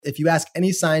If you ask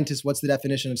any scientist what's the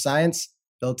definition of science,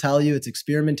 they'll tell you it's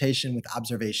experimentation with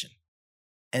observation.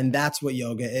 And that's what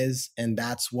yoga is. And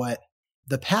that's what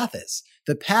the path is.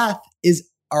 The path is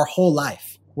our whole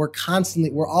life. We're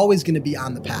always going to be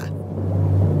on the path.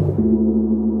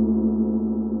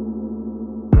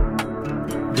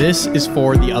 This is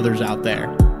for the others out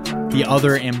there, the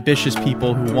other ambitious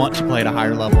people who want to play at a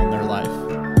higher level in their life.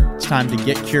 It's time to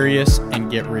get curious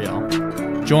and get real.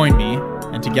 Join me,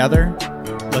 and together,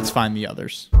 let's find the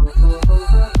others.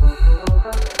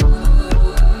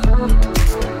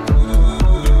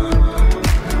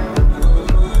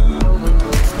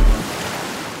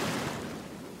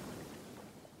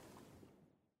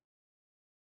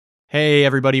 Hey,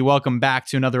 everybody. Welcome back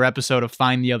to another episode of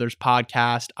Find the Others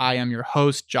podcast. I am your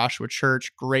host, Joshua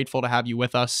Church. Grateful to have you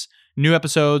with us. New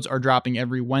episodes are dropping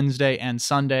every Wednesday and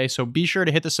Sunday, so be sure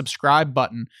to hit the subscribe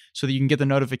button so that you can get the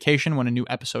notification when a new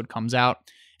episode comes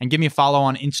out. And give me a follow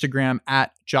on Instagram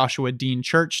at Joshua Dean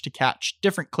Church to catch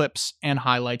different clips and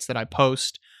highlights that I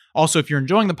post. Also, if you're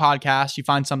enjoying the podcast, you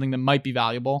find something that might be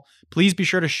valuable, please be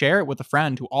sure to share it with a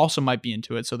friend who also might be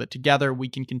into it so that together we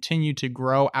can continue to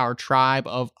grow our tribe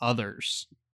of others.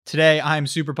 Today, I'm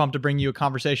super pumped to bring you a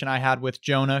conversation I had with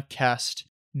Jonah Kest.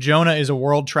 Jonah is a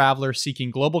world traveler seeking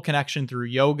global connection through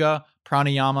yoga,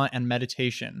 pranayama, and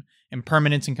meditation.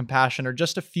 Impermanence and compassion are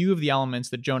just a few of the elements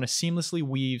that Jonah seamlessly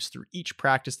weaves through each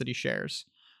practice that he shares.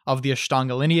 Of the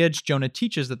Ashtanga lineage, Jonah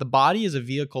teaches that the body is a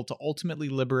vehicle to ultimately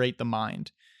liberate the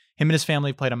mind. Him and his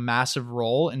family played a massive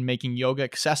role in making yoga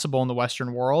accessible in the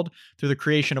Western world through the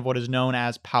creation of what is known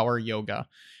as power yoga.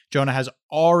 Jonah has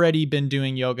already been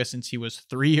doing yoga since he was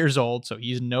 3 years old, so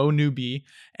he's no newbie,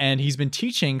 and he's been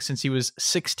teaching since he was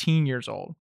 16 years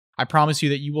old. I promise you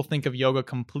that you will think of yoga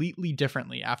completely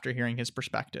differently after hearing his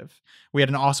perspective. We had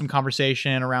an awesome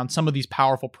conversation around some of these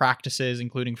powerful practices,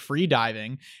 including free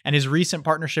diving, and his recent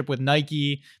partnership with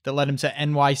Nike that led him to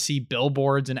NYC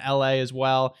billboards in LA as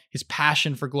well, his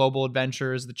passion for global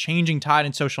adventures, the changing tide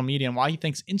in social media, and why he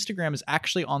thinks Instagram is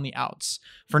actually on the outs.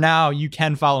 For now, you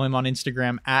can follow him on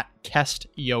Instagram at Kest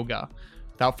Yoga.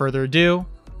 Without further ado,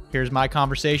 here's my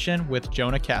conversation with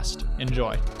Jonah Kest.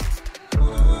 Enjoy.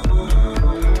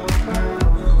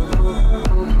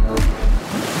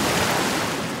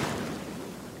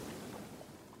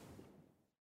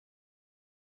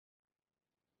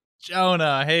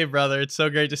 Jonah, hey brother, it's so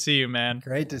great to see you, man.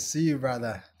 Great to see you,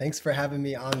 brother. Thanks for having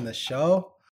me on the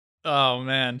show. Oh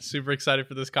man, super excited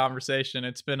for this conversation.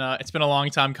 It's been a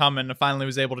long time coming. I finally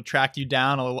was able to track you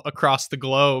down across the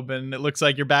globe, and it looks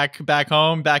like you're back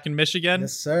home, back in Michigan.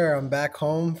 Yes, sir. I'm back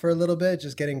home for a little bit,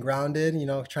 just getting grounded.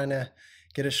 Trying to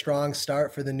get a strong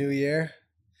start for the new year.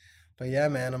 But yeah,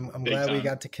 man, I'm glad we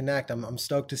got to connect. I'm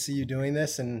stoked to see you doing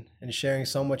this and sharing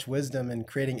so much wisdom and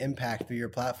creating impact through your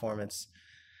platform.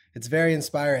 It's very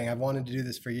inspiring. I've wanted to do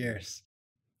this for years.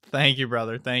 Thank you,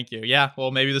 brother. Thank you. Yeah, well,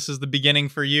 maybe this is the beginning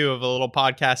for you of a little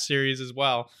podcast series as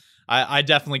well. I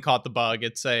definitely caught the bug.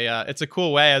 It's a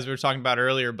cool way, as we were talking about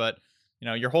earlier, but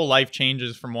your whole life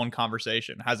changes from one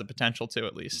conversation, has a potential to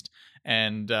at least.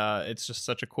 And it's just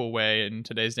such a cool way in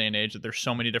today's day and age that there's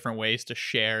so many different ways to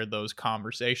share those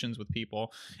conversations with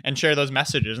people and share those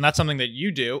messages. And that's something that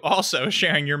you do also,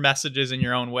 sharing your messages in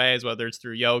your own ways, whether it's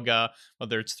through yoga,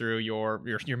 whether it's through your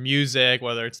music,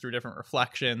 whether it's through different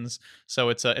reflections. So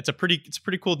it's a pretty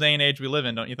cool day and age we live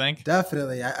in, don't you think?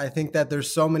 Definitely. I think that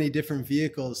there's so many different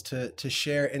vehicles to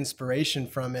share inspiration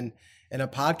from, and a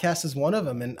podcast is one of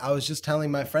them. And I was just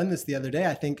telling my friend this the other day.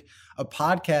 I think a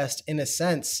podcast, in a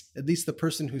sense, at least the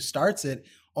person who starts it,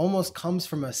 almost comes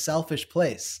from a selfish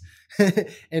place.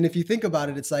 And if you think about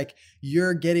it, it's like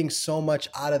you're getting so much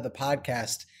out of the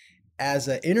podcast as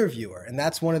an interviewer. And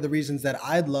that's one of the reasons that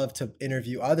I'd love to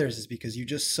interview others, is because you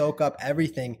just soak up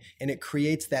everything and it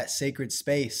creates that sacred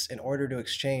space in order to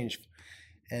exchange.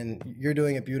 And you're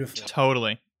doing it beautifully.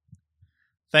 Totally.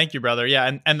 Thank you, brother.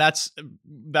 Yeah, and that's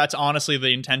honestly the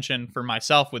intention for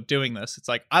myself with doing this. It's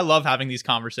like I love having these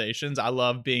conversations. I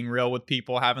love being real with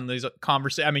people, having these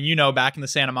conversations. I mean, back in the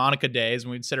Santa Monica days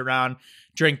when we'd sit around,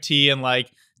 drink tea, and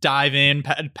like dive in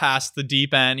past the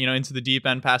deep end, into the deep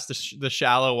end, past the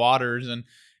shallow waters, and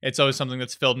it's always something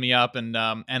that's filled me up. And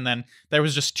then there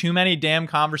was just too many damn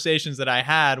conversations that I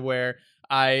had where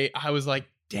I was like,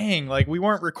 dang, like we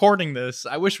weren't recording this.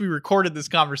 I wish we recorded this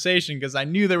conversation because I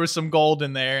knew there was some gold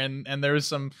in there and there was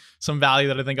some value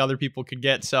that I think other people could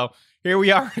get. So here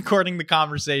we are recording the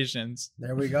conversations.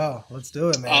 There we go. Let's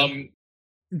do it, man.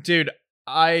 Dude,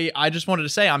 I just wanted to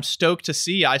say I'm stoked to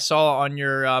see. I saw on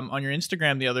your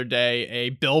Instagram the other day a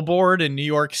billboard in New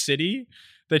York City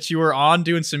that you were on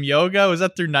doing some yoga? Was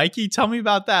that through Nike? Tell me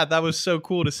about that. That was so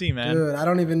cool to see, man. Dude, I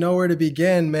don't even know where to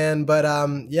begin, man. But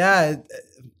yeah,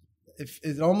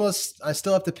 it almost, I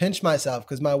still have to pinch myself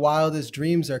because my wildest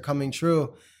dreams are coming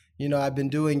true. You know, I've been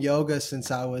doing yoga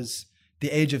since I was the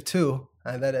age of 2.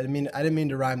 I didn't mean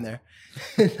to rhyme there.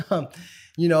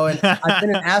 You know, and I've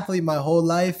been an athlete my whole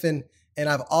life, and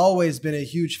I've always been a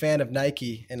huge fan of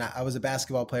Nike. And I was a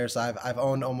basketball player, so I've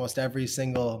owned almost every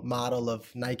single model of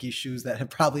Nike shoes that have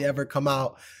probably ever come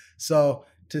out. So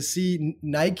to see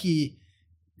Nike,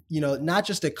 you know, not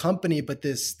just a company, but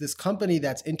this company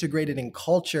that's integrated in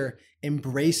culture,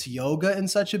 embrace yoga in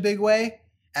such a big way.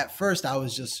 At first, I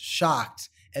was just shocked.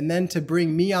 And then to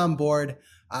bring me on board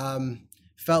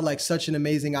felt like such an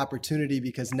amazing opportunity,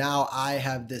 because now I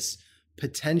have this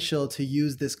potential to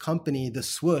use this company, the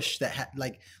Swoosh, that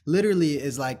literally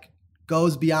is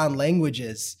goes beyond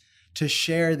languages, to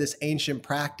share this ancient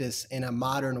practice in a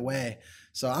modern way.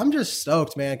 So I'm just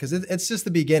stoked, man, because it's just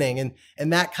the beginning.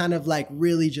 And that kind of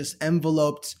really just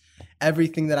enveloped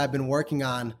everything that I've been working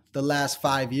on the last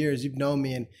 5 years. You've known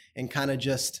me, and kind of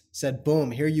just said, boom,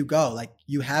 here you go.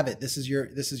 You have it. This is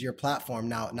your platform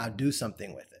now. Now do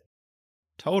something with it.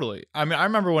 Totally. I mean, I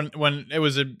remember when it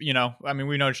was we've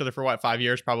known each other for 5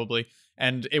 years probably.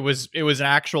 And it was an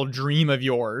actual dream of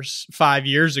yours 5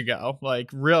 years ago,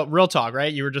 real talk,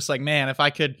 right? You were just like, man, if I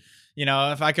could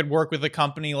work with a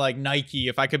company like Nike,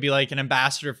 if I could be an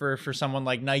ambassador for someone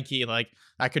like Nike,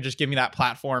 I could just give me that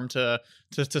platform to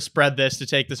spread this, to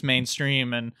take this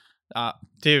mainstream. And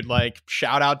dude,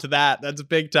 shout out to that. That's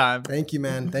big time. Thank you,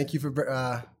 man. Thank you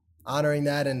for honoring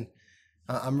that. And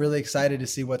I'm really excited to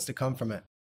see what's to come from it.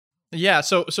 Yeah.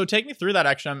 So take me through that.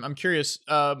 Actually, I'm curious.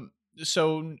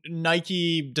 So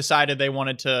Nike decided they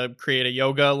wanted to create a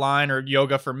yoga line, or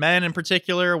yoga for men in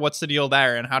particular. What's the deal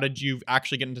there? And how did you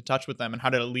actually get into touch with them? And how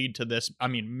did it lead to this? I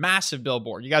mean, massive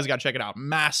billboard. You guys got to check it out.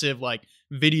 Massive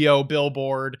video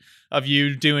billboard of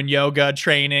you doing yoga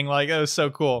training. It was so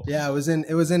cool. Yeah, it was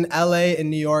in LA and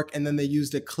New York. And then they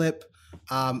used a clip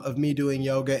of me doing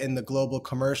yoga in the global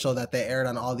commercial that they aired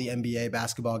on all the NBA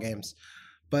basketball games.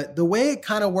 But the way it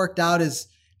kind of worked out is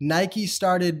Nike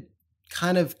started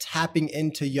kind of tapping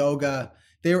into yoga.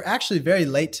 They were actually very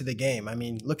late to the game. I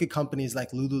mean, look at companies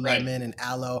like Lululemon right. and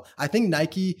Alo. I think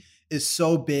Nike is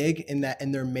so big in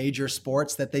their major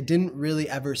sports that they didn't really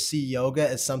ever see yoga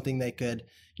as something they could,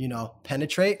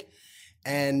 penetrate.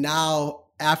 And now,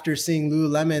 after seeing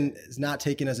Lululemon is not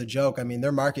taken as a joke, I mean,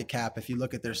 their market cap, if you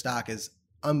look at their stock, is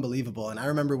unbelievable. And I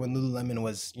remember when Lululemon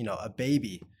was, a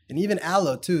baby, and even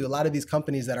Alo too, a lot of these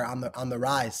companies that are on the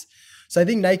rise. So I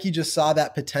think Nike just saw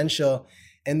that potential.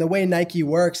 And the way Nike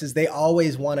works is they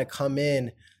always want to come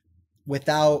in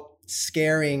without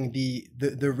scaring the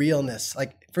realness.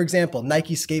 For example,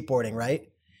 Nike skateboarding, right?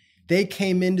 They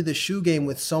came into the shoe game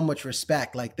with so much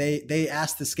respect. They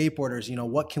asked the skateboarders,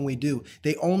 what can we do?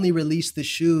 They only released the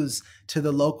shoes to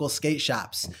the local skate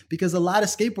shops, because a lot of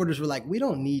skateboarders were like, we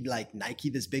don't need Nike,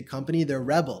 this big company. They're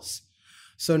rebels.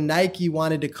 So Nike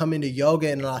wanted to come into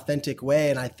yoga in an authentic way.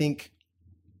 And I think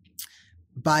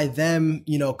by them,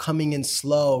 coming in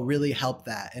slow really helped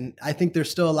that. And I think there's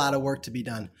still a lot of work to be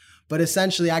done. But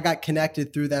essentially, I got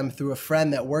connected through them through a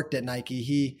friend that worked at Nike.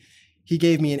 He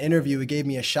gave me an interview. He gave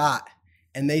me a shot.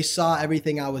 And they saw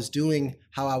everything I was doing,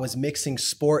 how I was mixing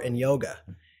sport and yoga.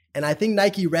 And I think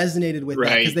Nike resonated with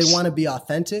that because they want to be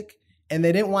authentic. And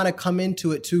they didn't want to come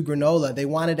into it too granola. They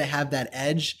wanted to have that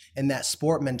edge and that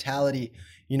sport mentality,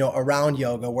 around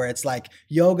yoga, where it's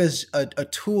yoga's a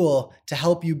tool to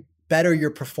help you better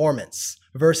your performance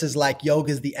versus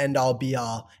yoga's the end all be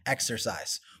all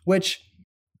exercise, which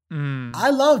I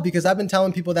love, because I've been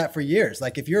telling people that for years.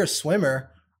 If you're a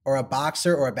swimmer or a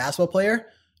boxer or a basketball player,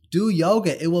 do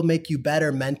yoga. It will make you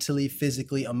better mentally,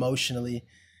 physically, emotionally.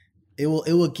 It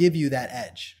will give you that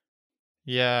edge.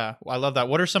 Yeah, I love that.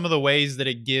 What are some of the ways that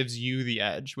it gives you the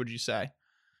edge, would you say?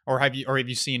 Or have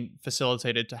you seen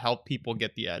facilitated to help people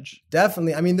get the edge?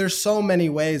 Definitely. I mean, there's so many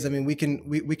ways. I mean, we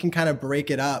can kind of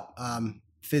break it up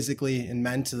physically and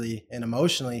mentally and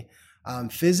emotionally.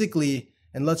 Physically,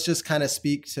 and let's just kind of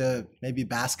speak to maybe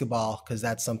basketball, because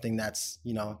that's something that's,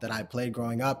 that I played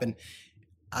growing up, and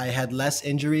I had less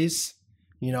injuries.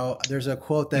 There's a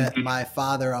quote that my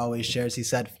father always shares. He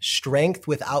said, strength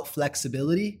without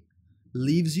flexibility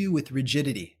leaves you with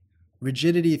rigidity.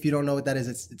 Rigidity, if you don't know what that is,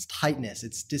 it's tightness,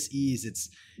 it's dis-ease, it's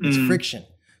friction.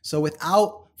 So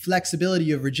without flexibility,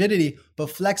 you have rigidity, but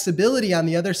flexibility on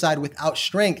the other side without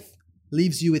strength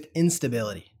leaves you with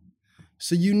instability.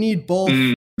 So you need both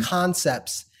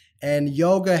concepts, and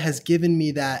yoga has given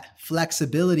me that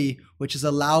flexibility, which has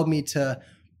allowed me to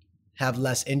have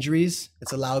less injuries.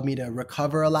 It's allowed me to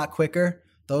recover a lot quicker.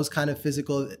 those kind of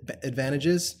physical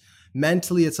advantages.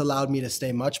 Mentally, it's allowed me to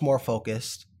stay much more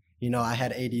focused. You know, I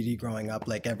had ADD growing up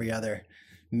like every other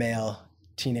male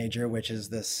teenager, which is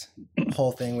this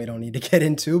whole thing we don't need to get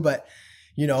into, but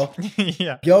you know,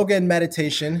 Yeah. yoga and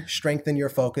meditation strengthen your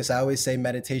focus. I always say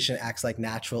meditation acts like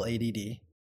natural ADD.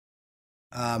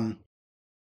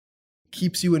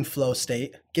 Keeps you in flow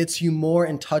state, gets you more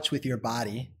in touch with your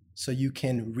body so you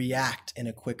can react in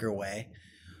a quicker way.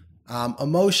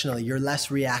 Emotionally, you're less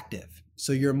reactive.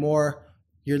 So you're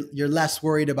less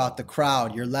worried about the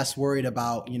crowd. You're less worried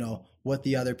about, you know, what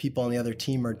the other people on the other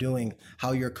team are doing,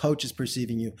 how your coach is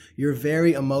perceiving you. You're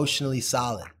very emotionally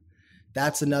solid.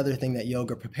 That's another thing that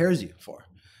yoga prepares you for.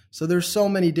 So there's so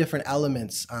many different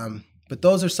elements, but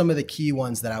those are some of the key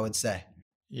ones that I would say.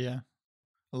 Yeah.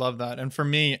 I love that. And for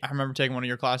me, I remember taking one of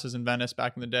your classes in Venice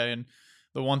back in the day. And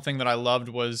the one thing that I loved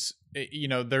was, you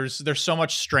know, there's so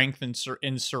much strength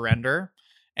in surrender.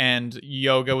 And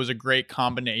yoga was a great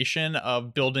combination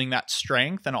of building that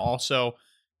strength and also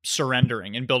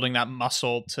surrendering and building that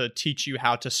muscle to teach you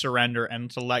how to surrender and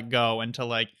to let go and to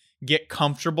like get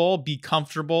comfortable, be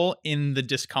comfortable in the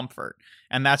discomfort.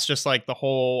 And that's just like the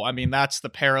whole, I mean, that's the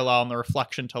parallel and the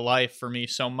reflection to life for me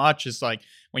so much is like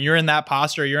when you're in that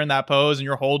posture, you're in that pose and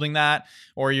you're holding that,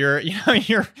 or you're, you know,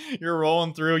 you're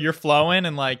rolling through, you're flowing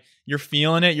and like you're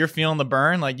feeling it, you're feeling the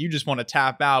burn, like you just want to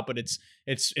tap out, but it's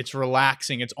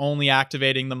relaxing. It's only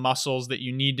activating the muscles that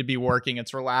you need to be working.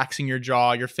 It's relaxing your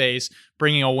jaw, your face,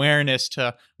 bringing awareness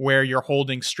to where you're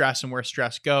holding stress and where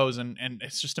stress goes. And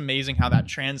it's just amazing how that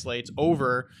translates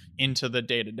over into the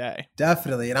day to day.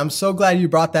 Definitely. And I'm so glad you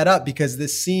brought that up because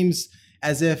this seems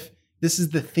as if this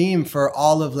is the theme for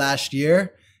all of last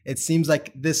year. It seems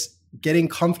like this getting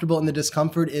comfortable in the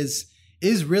discomfort is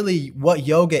really what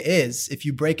yoga is if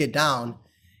you break it down,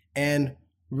 and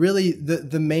really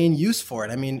the main use for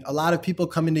it. I mean, a lot of people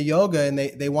come into yoga and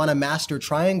they want to master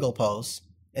triangle pose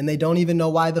and they don't even know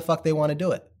why the fuck they want to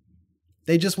do it.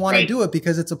 They just want to do it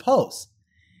because it's a pose.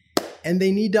 And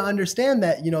they need to understand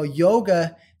that, you know,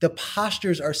 yoga, the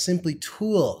postures are simply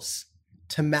tools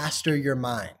to master your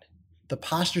mind. The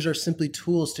postures are simply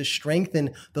tools to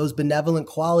strengthen those benevolent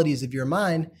qualities of your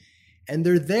mind. And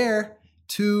they're there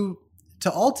to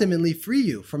ultimately free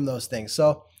you from those things.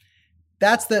 So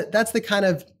that's the kind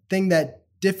of thing that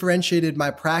differentiated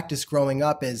my practice growing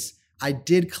up is I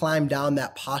did climb down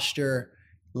that posture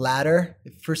ladder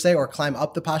per se, or climb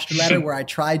up the posture ladder where I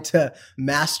tried to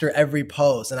master every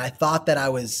pose. And I thought that I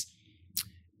was,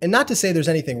 and not to say there's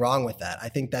anything wrong with that. I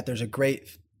think that there's a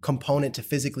great component to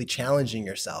physically challenging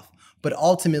yourself, but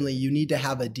ultimately you need to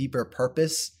have a deeper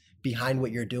purpose behind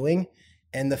what you're doing.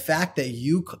 And the fact that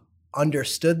you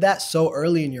understood that so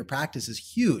early in your practice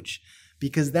is huge,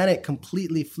 because then it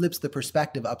completely flips the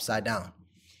perspective upside down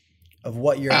of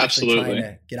what you're actually trying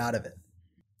to get out of it.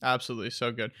 Absolutely.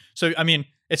 So good. So, I mean,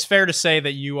 it's fair to say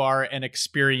that you are an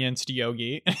experienced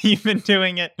yogi. You've been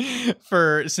doing it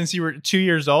since you were 2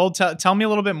 years old. Tell me a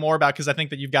little bit more about, because I think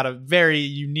that you've got a very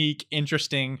unique,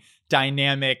 interesting,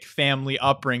 dynamic family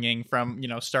upbringing from, you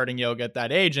know, starting yoga at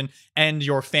that age, and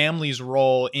your family's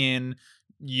role in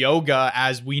yoga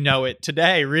as we know it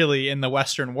today, really in the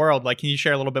Western world. Like, can you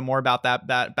share a little bit more about that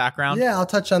background? Yeah, I'll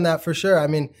touch on that for sure. I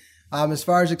mean, as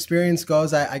far as experience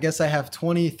goes, I guess I have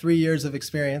 23 years of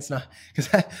experience now,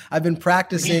 because I've been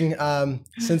practicing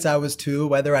since I was 2,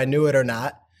 whether I knew it or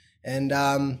not. And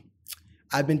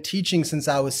I've been teaching since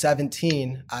I was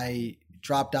 17. I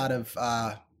dropped out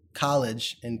of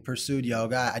college and pursued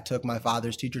yoga. I took my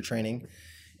father's teacher training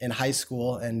in high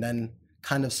school and then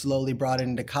kind of slowly brought it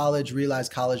into college,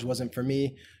 realized college wasn't for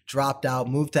me, dropped out,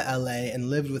 moved to LA,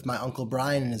 and lived with my Uncle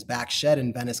Brian in his back shed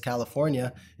in Venice,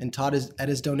 California, and taught at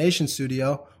his donation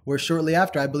studio, where shortly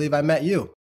after, I believe I met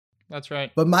you. That's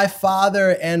right. But my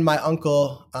father and my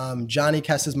uncle, Johnny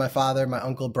Kest is my father, my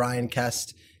uncle Brian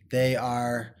Kest, they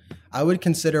are, I would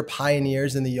consider,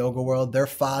 pioneers in the yoga world. Their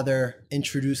father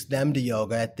introduced them to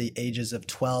yoga at the ages of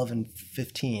 12 and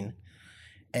 15.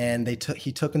 And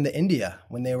he took them to India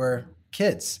when they were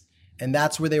kids. And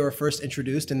that's where they were first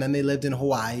introduced. And then they lived in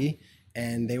Hawaii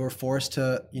and they were forced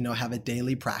to, you know, have a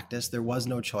daily practice. There was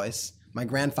no choice. My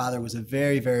grandfather was a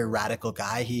very, very radical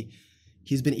guy.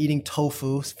 He's been eating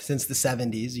tofu since the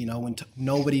 70s, you know, when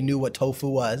nobody knew what tofu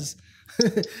was.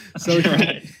 So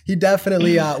he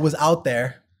definitely was out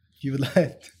there, if you would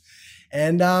like.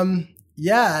 And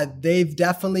yeah, they've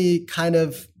definitely kind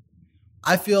of,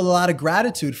 I feel a lot of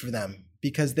gratitude for them,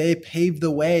 because they paved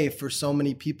the way for so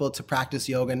many people to practice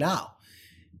yoga now.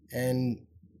 And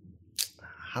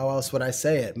how else would I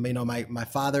say it? You know, my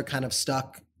father kind of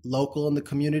stuck local in the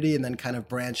community and then kind of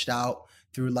branched out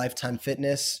through Lifetime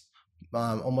Fitness,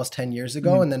 almost 10 years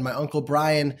ago. And then my uncle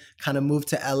Brian kind of moved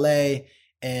to LA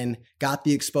and got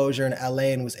the exposure in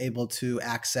LA and was able to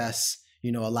access, a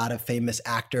lot of famous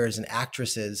actors and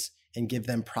actresses and give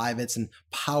them privates, and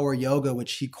power yoga,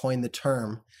 which he coined the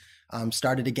term,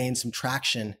 started to gain some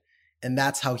traction. And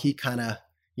that's how he kind of,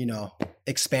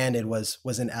 expanded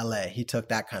was in LA. He took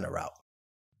that kind of route.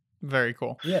 Very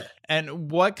cool. Yeah.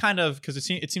 And what kind of, because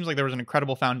it seems like there was an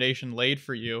incredible foundation laid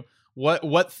for you.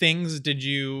 What things did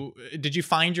you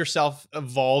find yourself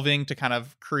evolving to kind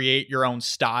of create your own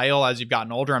style as you've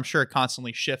gotten older? I'm sure it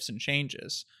constantly shifts and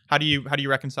changes. How do you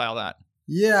reconcile that?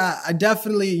 Yeah, I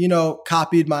definitely,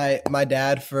 copied my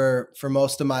dad for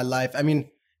most of my life. I mean,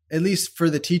 at least for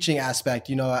the teaching aspect,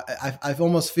 I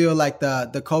almost feel like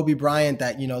the Kobe Bryant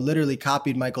that, literally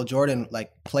copied Michael Jordan,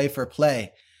 like play for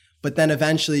play, but then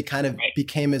eventually kind of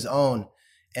became his own.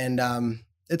 And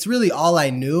it's really all I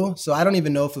knew. So I don't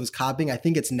even know if it was copying. I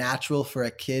think it's natural for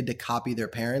a kid to copy their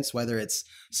parents, whether it's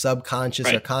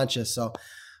subconscious or conscious. So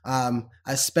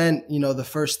I spent, the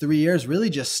first 3 years really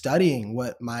just studying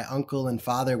what my uncle and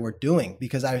father were doing,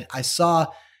 because I saw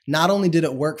not only did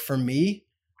it work for me,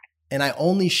 and I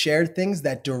only shared things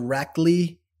that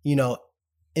directly,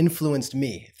 influenced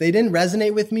me. If they didn't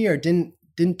resonate with me or didn't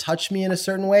touch me in a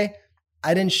certain way,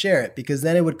 I didn't share it, because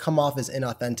then it would come off as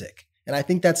inauthentic. And I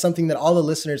think that's something that all the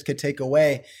listeners could take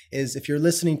away is, if you're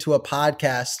listening to a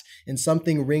podcast and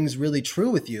something rings really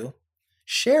true with you,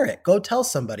 share it. Go tell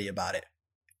somebody about it.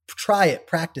 Try it,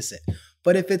 practice it.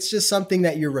 But if it's just something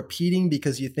that you're repeating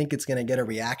because you think it's going to get a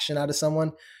reaction out of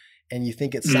someone and you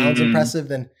think it sounds impressive,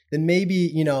 then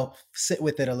maybe, sit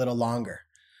with it a little longer.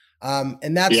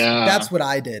 And that's what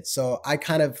I did. So I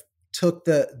kind of took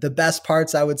the best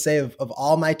parts, I would say, of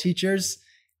all my teachers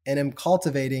and am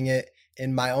cultivating it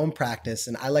in my own practice.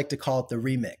 And I like to call it the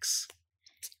remix.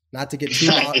 Not to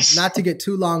get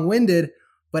too long-winded,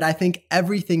 but I think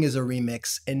everything is a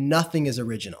remix and nothing is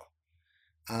original.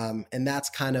 And that's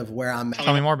kind of where I'm at.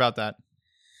 Tell me more about that.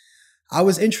 I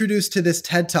was introduced to this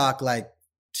TED Talk like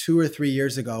 2 or 3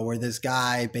 years ago, where this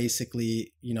guy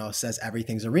basically, says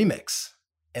everything's a remix.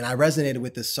 And I resonated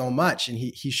with this so much. And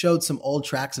he showed some old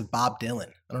tracks of Bob Dylan.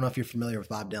 I don't know if you're familiar with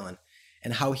Bob Dylan,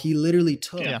 and how he literally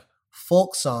took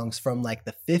folk songs from like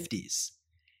the 50s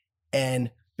and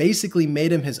basically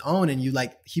made him his own. And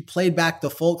he played back the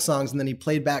folk songs, and then he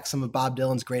played back some of Bob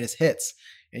Dylan's greatest hits.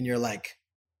 And you're like,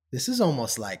 this is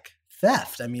almost like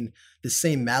theft. I mean, the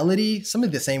same melody, some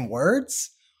of the same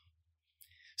words.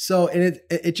 So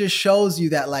it just shows you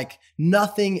that like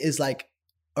nothing is like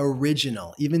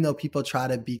original, even though people try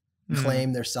to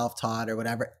claim they're self-taught or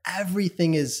whatever.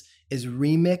 Everything is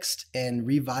remixed and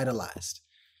revitalized.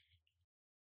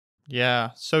 Yeah,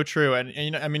 so true.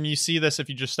 And you see this if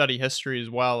you just study history as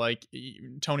well. Like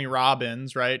Tony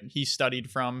Robbins, right? He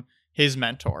studied from his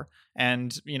mentor,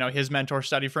 and his mentor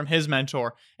studied from his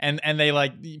mentor, and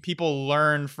they people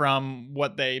learn from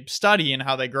what they study and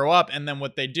how they grow up, and then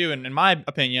what they do. And in my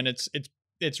opinion, it's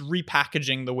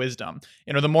repackaging the wisdom.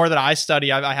 The more that I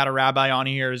study, I had a rabbi on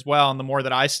here as well, and the more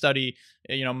that I study,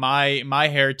 my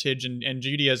heritage and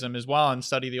Judaism as well, and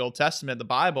study the Old Testament, the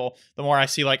Bible, the more I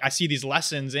see these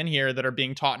lessons in here that are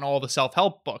being taught in all the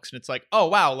self-help books, and it's like, oh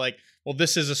wow, well,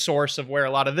 this is a source of where a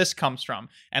lot of this comes from,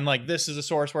 and this is a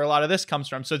source where a lot of this comes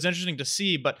from. So it's interesting to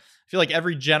see, but I feel like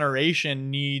every generation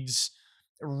needs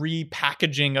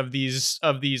repackaging of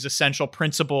these essential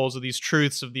principles, of these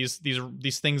truths, of these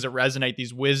things that resonate,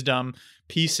 these wisdom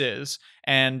pieces,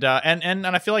 and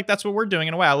I feel like that's what we're doing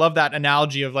in a way. I love that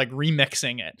analogy of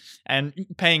remixing it and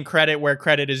paying credit where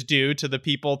credit is due to the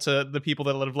people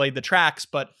that have laid the tracks,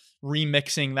 but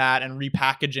remixing that and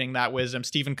repackaging that wisdom.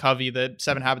 Stephen Covey, the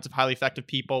 7 Habits of Highly Effective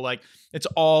People, it's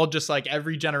all just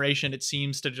every generation, it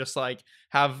seems to just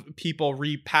have people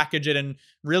repackage it, and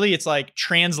really it's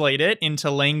translate it into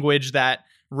language that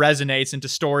resonates, into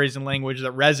stories and language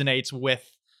that resonates with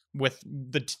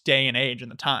the day and age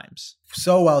and the times.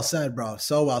 So well said, bro.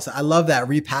 So well said. I love that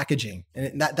repackaging.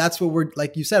 And that's what we're,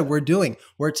 like you said, we're doing.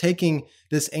 We're taking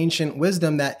this ancient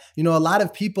wisdom that, a lot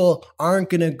of people aren't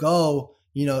going to go,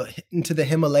 into the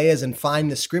Himalayas and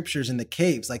find the scriptures in the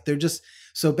caves. They're just,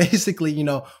 so basically,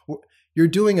 you're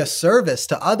doing a service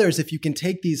to others if you can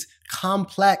take these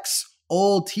complex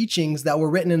old teachings that were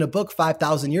written in a book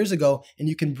 5,000 years ago, and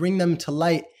you can bring them to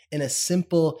light in a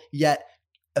simple yet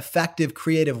effective,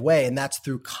 creative way. And that's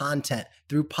through content,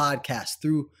 through podcasts,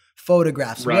 through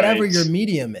photographs, whatever your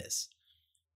medium is.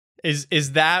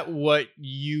 Is that what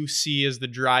you see as the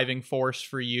driving force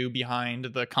for you behind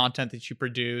the content that you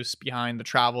produce, behind the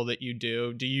travel that you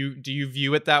do? Do you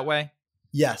view it that way?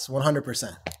 Yes,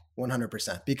 100%.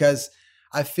 100%. Because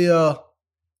I feel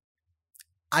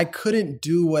I couldn't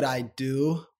do what I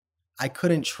do. I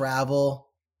couldn't travel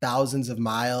thousands of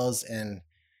miles and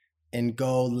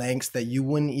go lengths that you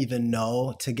wouldn't even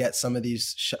know to get some of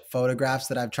these photographs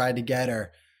that I've tried to get,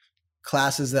 or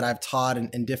classes that I've taught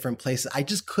in different places. I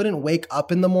just couldn't wake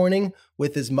up in the morning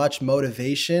with as much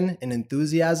motivation and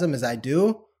enthusiasm as I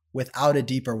do without a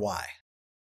deeper why,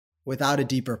 without a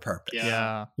deeper purpose.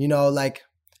 Yeah. You know, like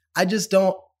I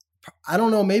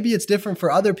don't know, maybe it's different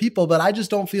for other people, but I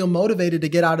just don't feel motivated to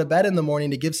get out of bed in the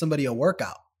morning to give somebody a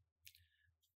workout.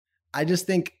 I just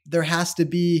think there has to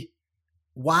be,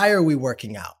 why are we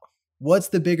working out? What's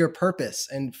the bigger purpose?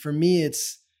 And for me,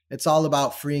 it's all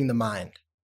about freeing the mind.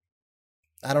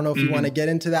 I don't know if you want to get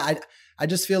into that. I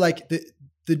just feel like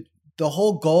the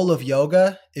whole goal of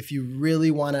yoga, if you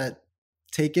really want to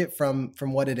take it from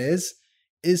what it is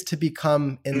to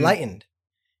become enlightened.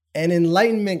 And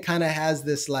enlightenment kind of has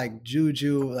this like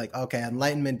juju, like, okay,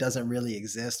 enlightenment doesn't really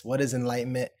exist. What is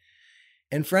enlightenment?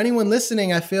 And for anyone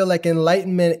listening, I feel like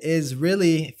enlightenment is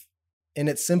really, in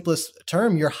its simplest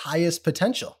term, your highest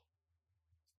potential.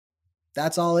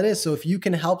 That's all it is. So if you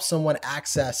can help someone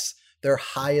access their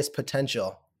highest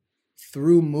potential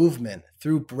through movement,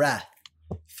 through breath,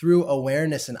 through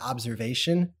awareness and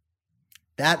observation,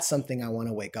 that's something I want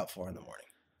to wake up for in the morning.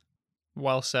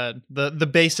 Well said. The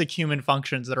basic human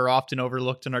functions that are often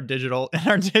overlooked in our digital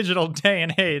day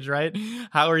and age, right?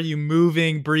 How are you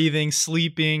moving, breathing,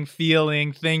 sleeping,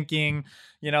 feeling, thinking?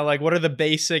 You know, like what are the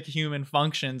basic human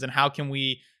functions, and how can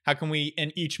we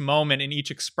in each moment, in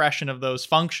each expression of those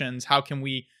functions, how can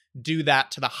we do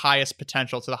that to the highest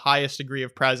potential, to the highest degree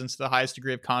of presence, to the highest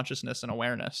degree of consciousness and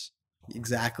awareness?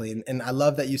 Exactly. And I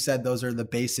love that you said those are the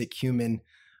basic human,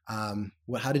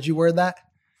 how did you word that?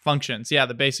 Functions. Yeah,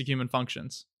 the basic human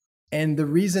functions. And the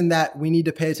reason that we need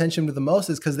to pay attention to the most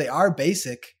is because they are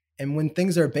basic. And when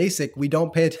things are basic, we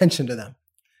don't pay attention to them.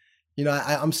 You know,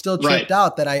 I'm still tripped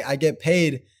out that I get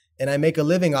paid and I make a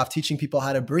living off teaching people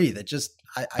how to breathe. It just,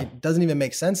 it doesn't even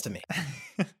make sense to me.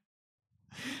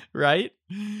 Right?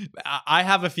 I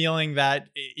have a feeling that,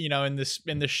 you know, in this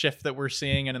shift that we're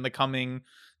seeing, and in the coming,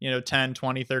 10,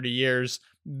 20, 30 years,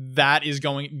 these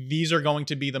are going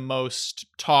to be the most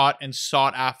taught and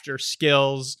sought after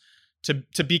skills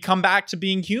to come back to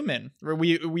being human.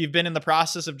 We've been in the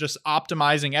process of just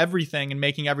optimizing everything and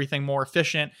making everything more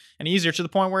efficient and easier, to the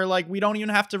point where like we don't even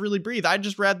have to really breathe. I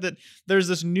just read that there's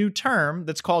this new term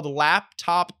that's called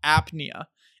laptop apnea.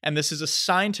 And this is a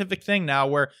scientific thing now,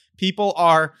 where people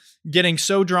are getting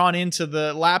so drawn into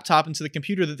the laptop, into the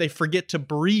computer, that they forget to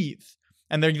breathe.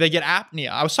 And they get apnea.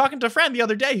 I was talking to a friend the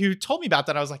other day who told me about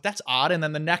that. I was like, that's odd. And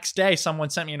then the next day, someone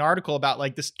sent me an article about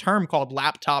like this term called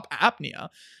laptop apnea,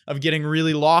 of getting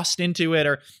really lost into it,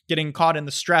 or getting caught in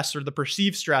the stress or the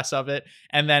perceived stress of it,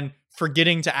 and then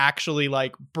forgetting to actually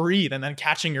like breathe, and then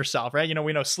catching yourself, right? You know,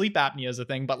 we know sleep apnea is a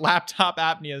thing, but laptop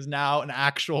apnea is now an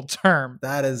actual term.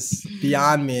 That is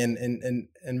beyond me. And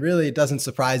really, it doesn't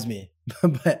surprise me.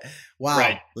 But wow,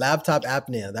 right. Laptop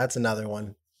apnea, that's another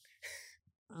one.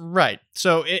 Right.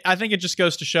 So I think it just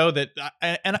goes to show that,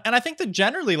 and I think that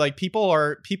generally, like people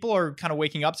are kind of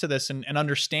waking up to this and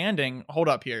understanding, hold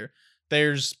up here.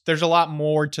 There's a lot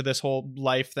more to this whole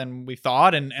life than we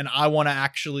thought. And I want to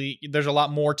actually, there's a lot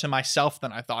more to myself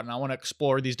than I thought. And I want to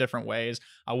explore these different ways.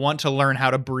 I want to learn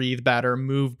how to breathe better,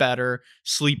 move better,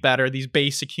 sleep better, these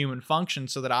basic human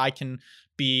functions, so that I can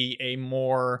be a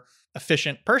more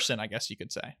efficient person, I guess you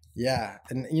could say. Yeah.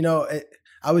 And, you know,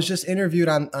 I was just interviewed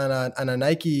on a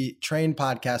Nike Train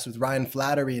podcast with Ryan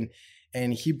Flattery,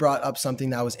 and he brought up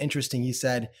something that was interesting. He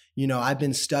said, you know, I've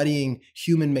been studying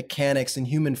human mechanics and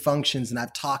human functions, and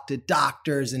I've talked to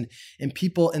doctors and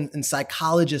people and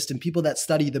psychologists and people that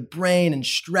study the brain and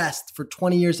stress for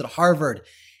 20 years at Harvard.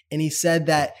 And he said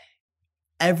that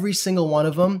every single one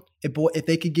of them, if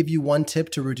they could give you one tip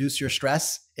to reduce your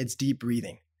stress, it's deep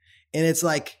breathing. And it's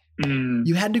like,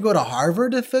 you had to go to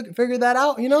Harvard to figure that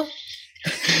out, you know?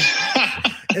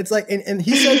 It's like, and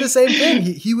he said the same thing.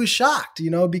 He was shocked,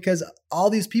 you know, because all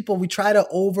these people, we try to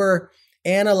over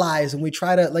analyze, and we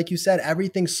try to, like you said,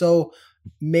 everything's so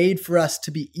made for us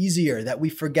to be easier that we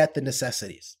forget the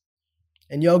necessities.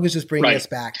 And yoga is just bringing us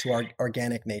back to our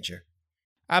organic nature.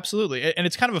 Absolutely. And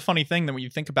it's kind of a funny thing that when you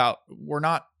think about, we're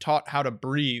not taught how to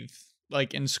breathe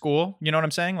like in school, you know what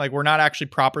I'm saying? Like we're not actually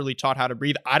properly taught how to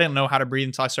breathe. I didn't know how to breathe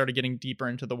until I started getting deeper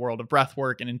into the world of breath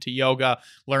work and into yoga,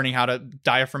 learning how to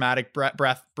diaphragmatic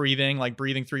breath breathing, like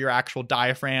breathing through your actual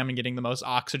diaphragm and getting the most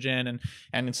oxygen,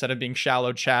 and instead of being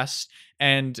shallow chest.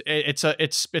 And it's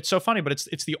so funny, but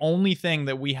it's the only thing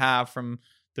that we have from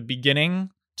the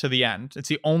beginning to the end. It's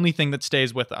the only thing that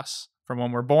stays with us from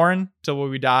when we're born till when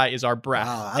we die, is our breath.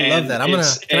 Wow, I love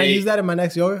that. Can I use that in my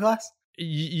next yoga class?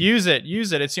 Use it.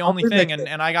 It's the only thing.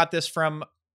 And I got this from,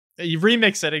 you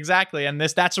remix it. Exactly. And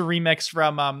that's a remix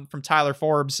from Tyler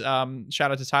Forbes.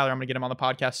 Shout out to Tyler. I'm gonna get him on the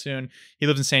podcast soon. He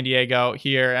lives in San Diego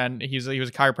here, and he was a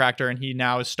chiropractor, and he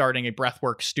now is starting a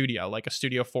breathwork studio, like a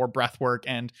studio for breathwork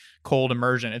and cold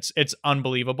immersion. It's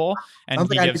unbelievable. And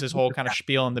he gives his whole kind of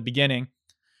spiel in the beginning.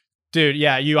 Dude,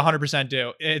 yeah, you 100%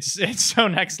 do. It's so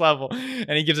next level.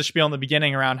 And he gives a spiel in the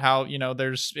beginning around how,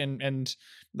 there's and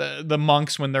the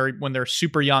monks when they're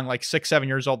super young, like 6-7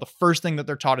 years old, the first thing that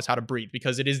they're taught is how to breathe,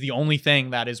 because it is the only thing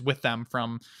that is with them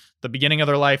from the beginning of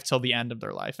their life till the end of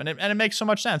their life. And it makes so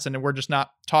much sense, and we're just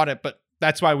not taught it. But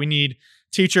that's why we need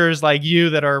teachers like you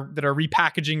that are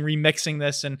repackaging, remixing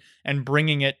this and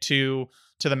bringing it to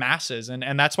the masses.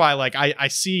 And that's why, like, I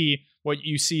see what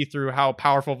you see through how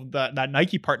powerful that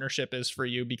Nike partnership is for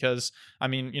you, because I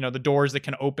mean, the doors that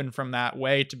can open from that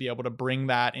way to be able to bring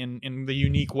that in the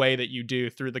unique way that you do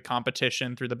through the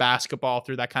competition, through the basketball,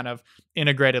 through that kind of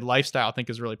integrated lifestyle, I think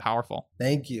is really powerful.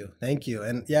 Thank you.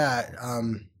 And yeah,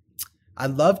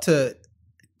 I'd love to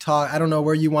talk. I don't know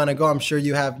where you want to go. I'm sure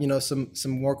you have, some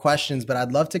more questions, but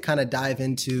I'd love to kind of dive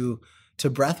into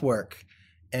breath work.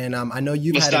 And I know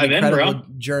you've had an incredible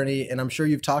journey, and I'm sure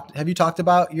have you talked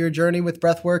about your journey with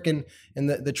breathwork and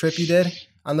the trip you did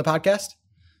on the podcast?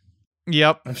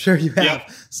 Yep. I'm sure you have.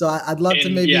 Yep. So I'd love to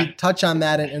maybe touch on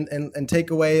that and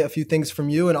take away a few things from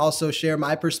you, and also share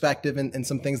my perspective and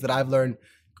some things that I've learned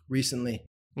recently.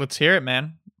 Let's hear it,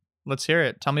 man. Let's hear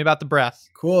it. Tell me about the breath.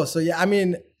 Cool. So yeah, I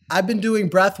mean, I've been doing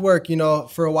breath work,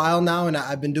 for a while now, and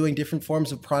I've been doing different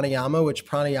forms of pranayama, which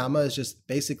pranayama is just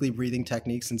basically breathing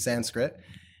techniques in Sanskrit.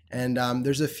 And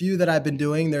there's a few that I've been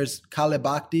doing. There's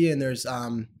Kalabhakti, and there's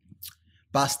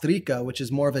Bhastrika, which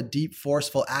is more of a deep,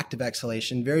 forceful, active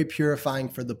exhalation, very purifying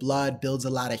for the blood, builds a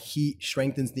lot of heat,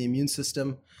 strengthens the immune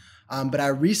system. But I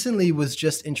recently was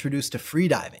just introduced to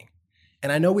freediving.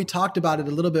 And I know we talked about it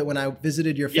a little bit when I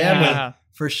visited your family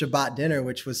for Shabbat dinner,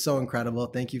 which was so incredible.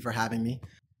 Thank you for having me.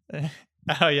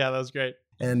 Oh, yeah, that was great.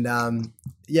 And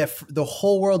the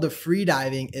whole world of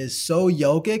freediving is so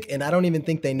yogic, and I don't even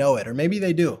think they know it, or maybe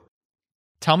they do.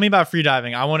 Tell me about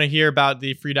freediving. I want to hear about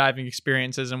the freediving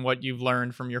experiences and what you've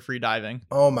learned from your freediving.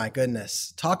 Oh my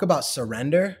goodness. Talk about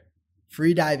surrender.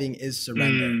 Freediving is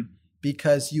surrender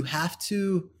because you have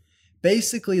to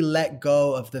basically let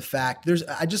go of the fact.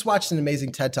 I just watched an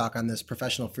amazing TED Talk on this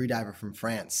professional freediver from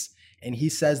France. And he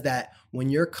says that when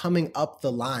you're coming up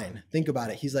the line, think about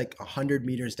it. He's like 100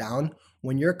 meters down.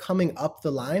 When you're coming up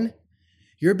the line,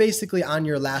 you're basically on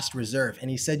your last reserve. And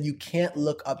he said you can't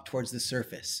look up towards the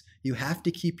surface. You have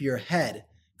to keep your head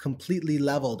completely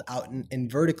leveled out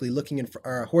and vertically looking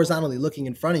or horizontally looking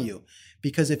in front of you.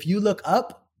 Because if you look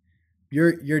up,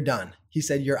 you're done. He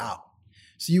said you're out.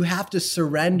 So you have to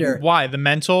surrender. Why? The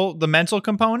mental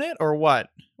component, or what?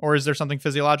 Or is there something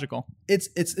physiological? It's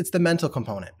the mental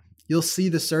component. You'll see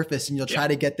the surface and you'll try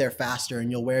to get there faster,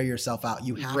 and you'll wear yourself out.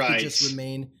 You have to just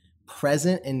remain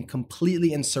present and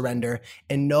completely in surrender,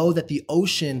 and know that the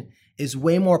ocean is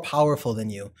way more powerful than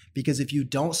you. Because if you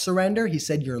don't surrender, he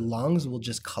said your lungs will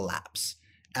just collapse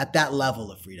at that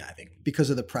level of freediving because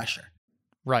of the pressure.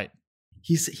 Right.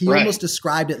 He almost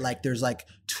described it like there's like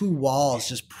two walls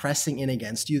just pressing in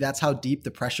against you. That's how deep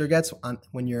the pressure gets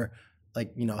when you're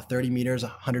like, 30 meters,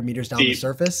 100 meters down the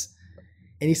surface.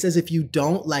 And he says, if you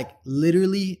don't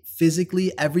literally,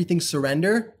 physically, everything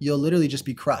surrender, you'll literally just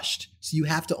be crushed. So you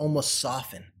have to almost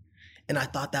soften. And I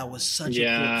thought that was such a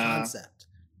cool concept.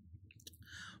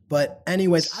 But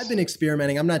anyways, I've been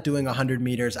experimenting. I'm not doing 100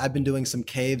 meters. I've been doing some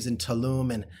caves in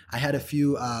Tulum, and I had a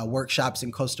few workshops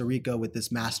in Costa Rica with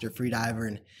this master freediver,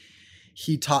 and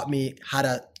he taught me how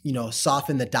to,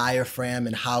 soften the diaphragm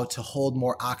and how to hold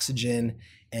more oxygen,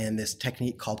 and this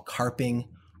technique called carping,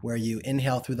 where you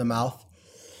inhale through the mouth.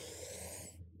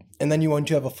 And then once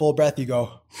you have a full breath, you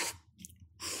go,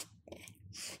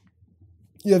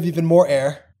 you have even more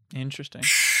air. Interesting.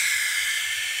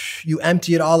 You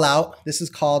empty it all out. This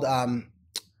is called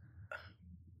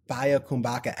Baya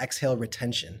Kumbhaka, exhale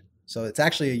retention. So it's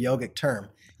actually a yogic term.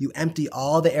 You empty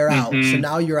all the air out. So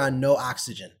now you're on no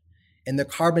oxygen. And the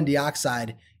carbon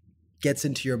dioxide gets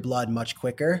into your blood much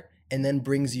quicker and then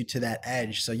brings you to that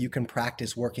edge so you can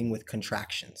practice working with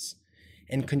contractions.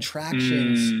 And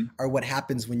contractions are what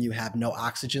happens when you have no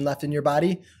oxygen left in your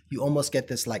body. You almost get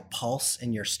this pulse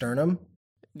in your sternum.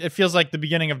 It feels like the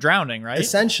beginning of drowning, right?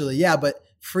 Essentially, yeah. But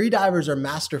freedivers are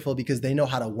masterful because they know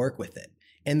how to work with it.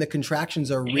 And the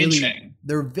contractions are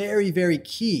they're very, very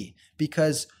key,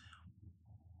 because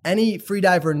any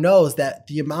freediver knows that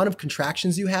the amount of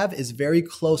contractions you have is very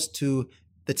close to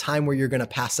the time where you're going to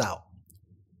pass out.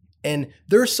 And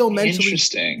they're so mentally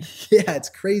interesting. Yeah, it's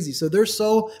crazy. So they're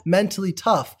so mentally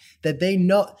tough that they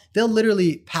know they'll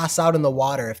literally pass out in the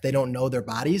water if they don't know their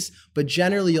bodies. But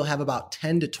generally, you'll have about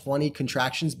 10 to 20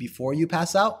 contractions before you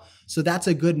pass out. So that's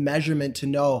a good measurement to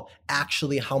know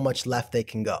actually how much left they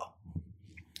can go.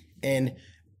 And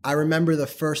I remember the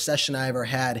first session I ever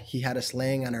had, he had us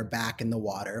laying on our back in the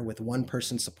water with one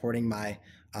person supporting my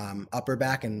upper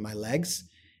back and my legs.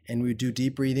 And we would do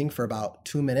deep breathing for about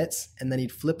 2 minutes. And then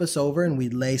he'd flip us over and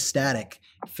we'd lay static,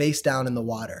 face down in the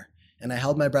water. And I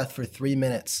held my breath for 3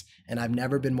 minutes. And I've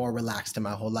never been more relaxed in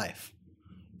my whole life.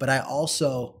 But I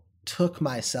also took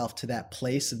myself to that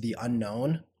place of the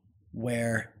unknown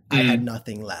where I had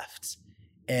nothing left.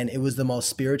 And it was the most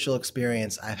spiritual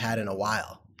experience I've had in a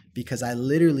while, because I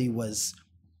literally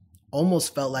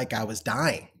almost felt like I was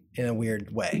dying in a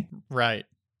weird way. Right.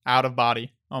 Out of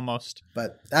body almost.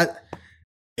 But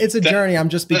it's a journey. I'm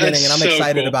just beginning, and I'm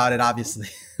excited about it, obviously.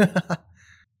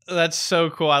 That's so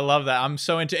cool. I love that. I'm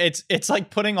so into it. It's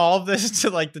like putting all of this to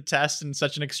like the test in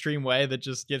such an extreme way that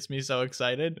just gets me so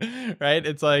excited, right?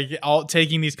 It's like all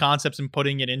taking these concepts and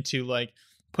putting it to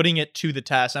the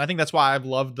test. And I think that's why I've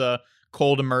loved the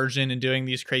cold immersion and doing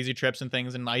these crazy trips and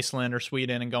things in Iceland or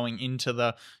Sweden and going into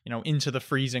the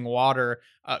freezing water,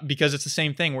 because it's the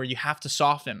same thing where you have to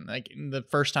soften. Like the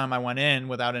first time I went in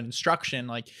without an instruction,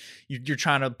 like you're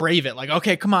trying to brave it. Like,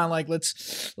 okay, come on, like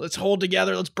let's hold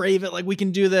together, let's brave it, like we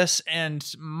can do this. And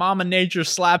Mama Nature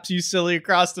slaps you silly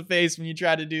across the face when you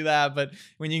try to do that. But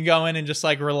when you go in and just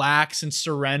like relax and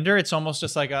surrender, it's almost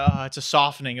just like it's a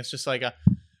softening. It's just like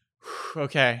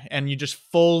okay, and you just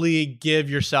fully give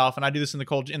yourself. And I do this in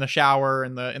the shower,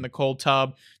 in the cold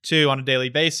tub too, on a daily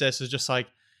basis. Is just like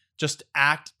just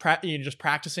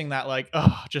practicing that, like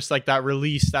just like that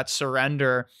release, that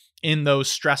surrender in those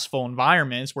stressful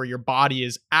environments where your body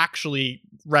is actually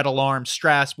red alarm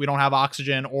stress. We don't have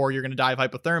oxygen, or you're going to die of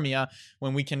hypothermia.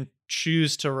 When we can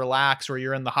choose to relax, or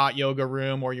you're in the hot yoga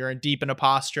room, or you're deep in a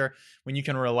posture, when you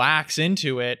can relax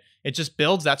into it, it just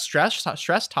builds that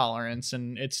stress tolerance.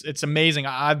 And it's amazing.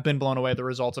 I've been blown away at the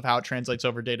results of how it translates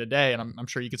over day to day. And I'm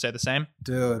sure you could say the same.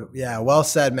 Dude, yeah, well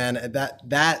said, man.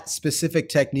 That specific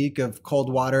technique of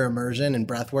cold water immersion and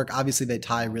breath work, obviously they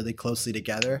tie really closely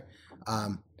together.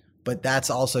 But that's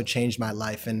also changed my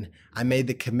life. And I made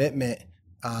the commitment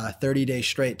 30 days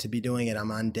straight to be doing it.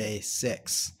 I'm on day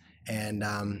 6. And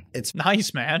it's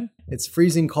nice, man. It's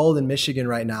freezing cold in Michigan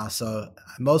right now, so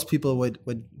most people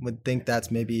would think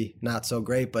that's maybe not so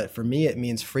great, but for me it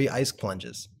means free ice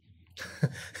plunges.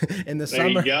 In the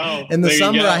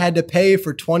summer, I had to pay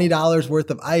for $20 worth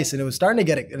of ice, and it was starting to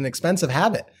get an expensive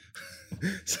habit.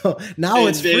 So now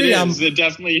it's free. It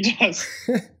definitely does.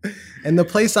 And the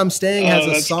place I'm staying has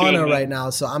a sauna right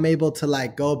now, so I'm able to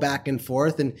like go back and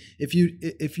forth. And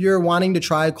if you're wanting to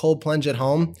try a cold plunge at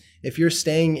home, if you're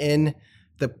staying in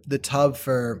the tub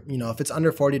for, if it's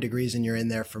under 40 degrees and you're in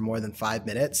there for more than 5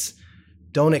 minutes,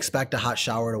 don't expect a hot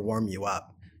shower to warm you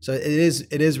up. So it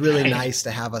is really nice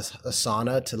to have a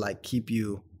sauna to like keep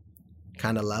you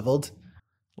kind of leveled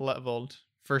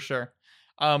for sure.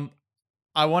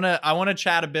 I want to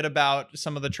chat a bit about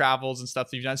some of the travels and stuff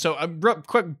that you've done. So a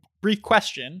brief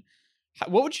question.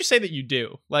 What would you say that you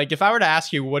do? Like, if I were to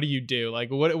ask you, what do you do? Like,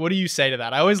 what do you say to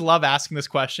that? I always love asking this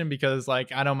question because,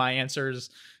 like, I know my answer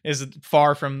is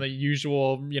far from the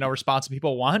usual, response that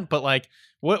people want. But like,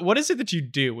 what is it that you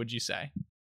do? Would you say?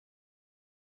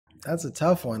 That's a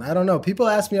tough one. I don't know. People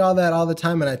ask me all that all the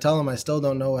time, and I tell them I still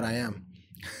don't know what I am.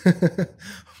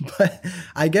 But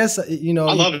I guess I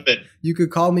love it. You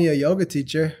could call me a yoga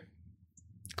teacher.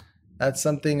 That's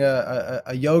something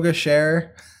a yoga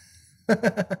sharer.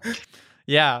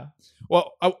 Yeah.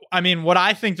 Well, I mean, what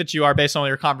I think that you are based on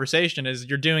your conversation is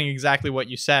you're doing exactly what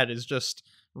you said, is just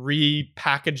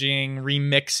repackaging,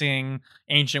 remixing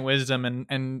ancient wisdom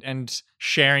and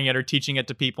sharing it or teaching it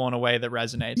to people in a way that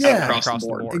resonates across the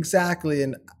board. Exactly.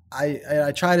 And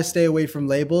I try to stay away from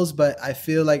labels, but I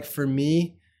feel like for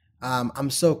me, I'm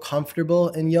so comfortable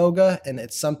in yoga, and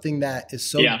it's something that is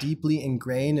so deeply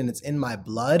ingrained and it's in my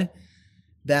blood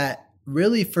that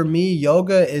really for me,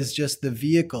 yoga is just the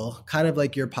vehicle, kind of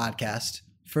like your podcast,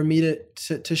 for me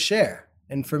to share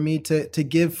and for me to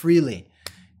give freely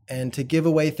and to give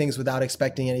away things without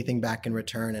expecting anything back in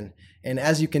return. And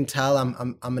as you can tell,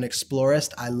 I'm an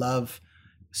explorist. I love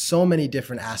so many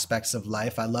different aspects of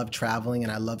life. I love traveling,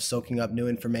 and I love soaking up new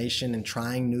information and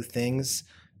trying new things.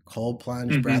 Cold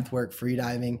plunge, breath work, free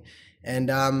diving.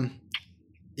 And I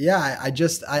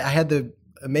had the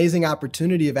amazing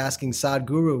opportunity of asking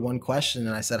Sadhguru one question.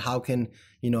 And I said, how can,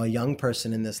 a young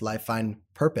person in this life find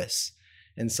purpose?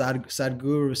 And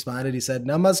Sadhguru responded, he said,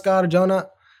 Namaskar, Jonah.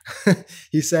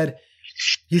 He said,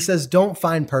 He says, don't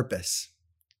find purpose.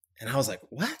 And I was like,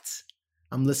 what?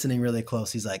 I'm listening really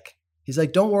close. He's like,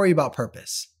 don't worry about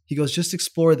purpose. He goes, just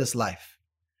explore this life.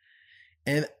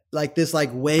 And like this like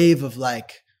wave of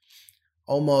like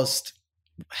almost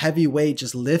heavy weight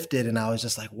just lifted. And I was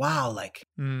just like, wow, like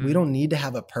we don't need to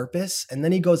have a purpose. And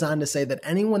then he goes on to say that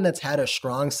anyone that's had a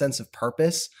strong sense of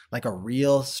purpose, like a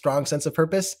real strong sense of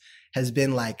purpose, has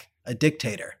been like a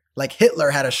dictator. Like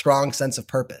Hitler had a strong sense of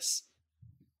purpose.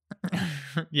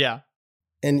 Yeah.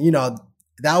 And, you know,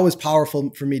 that was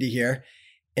powerful for me to hear.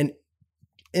 And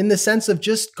in the sense of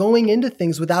just going into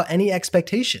things without any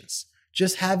expectations,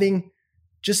 just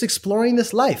exploring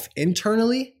this life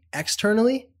internally,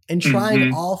 externally, and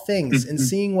trying all things and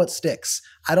seeing what sticks.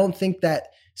 I don't think that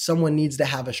someone needs to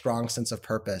have a strong sense of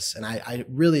purpose. And I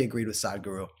really agreed with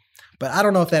Sadhguru. But I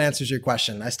don't know if that answers your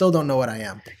question. I still don't know what I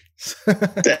am.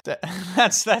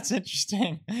 That's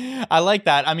interesting. I like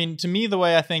that. I mean, to me, the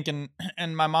way I think,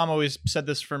 and my mom always said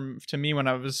this to me when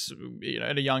I was, you know,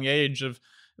 at a young age, of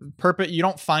purpose. You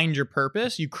don't find your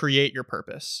purpose, you create your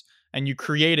purpose, and you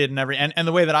create it in and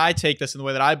the way that I take this and the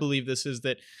way that I believe this is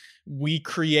that we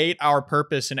create our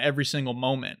purpose in every single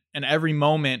moment, and every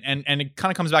moment. And it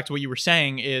kind of comes back to what you were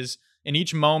saying is, in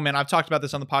each moment, I've talked about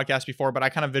this on the podcast before, but I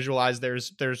kind of visualize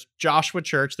there's Joshua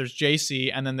Church, there's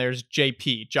JC, and then there's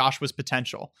JP, Joshua's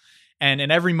potential. And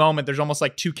in every moment, there's almost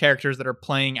like two characters that are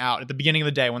playing out at the beginning of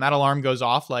the day. When that alarm goes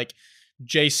off, like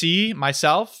JC,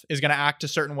 myself, is going to act a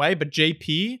certain way, but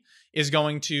JP is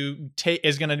going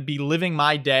to be living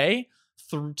my day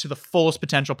through to the fullest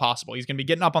potential possible. He's going to be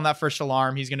getting up on that first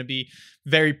alarm. He's going to be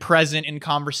very present in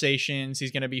conversations.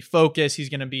 He's going to be focused. He's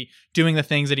going to be doing the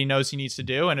things that he knows he needs to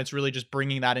do. And it's really just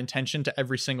bringing that intention to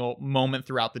every single moment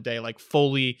throughout the day, like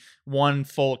fully one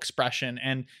full expression.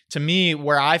 And to me,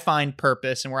 where I find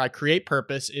purpose and where I create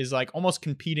purpose is like almost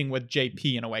competing with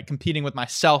JP in a way, competing with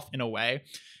myself in a way,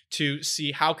 to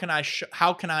see how can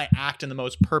I act in the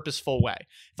most purposeful way.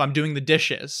 If I'm doing the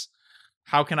dishes,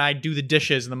 how can I do the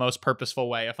dishes in the most purposeful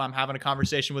way? If I'm having a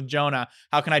conversation with Jonah,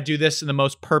 how can I do this in the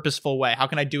most purposeful way? How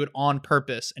can I do it on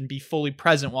purpose and be fully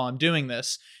present while I'm doing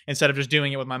this instead of just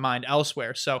doing it with my mind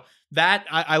elsewhere? So that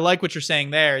I like what you're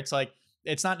saying there. It's like,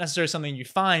 it's not necessarily something you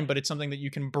find, but it's something that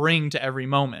you can bring to every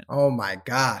moment. Oh my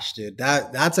gosh, dude.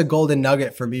 That's a golden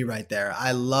nugget for me right there.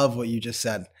 I love what you just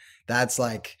said. That's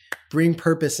like bring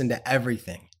purpose into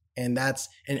everything. And that's,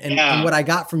 and what I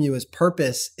got from you is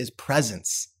purpose is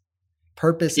presence.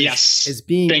 Purpose is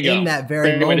being in that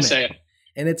very moment. Way to say it.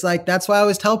 And it's like, that's why I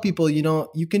always tell people, you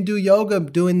know, you can do yoga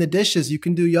doing the dishes. You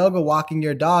can do yoga walking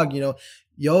your dog. You know,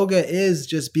 yoga is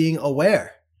just being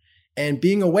aware, and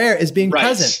being aware is being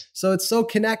present. So it's so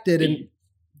connected. And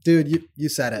dude, you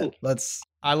said it.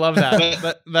 I love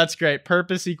that. That's great.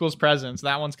 Purpose equals presence.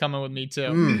 That one's coming with me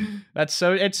too. It's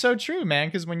so true, man.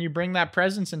 Because when you bring that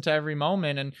presence into every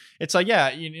moment, and it's like, yeah,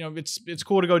 you know, it's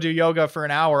cool to go do yoga for an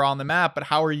hour on the mat, but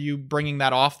how are you bringing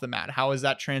that off the mat? How is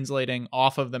that translating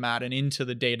off of the mat and into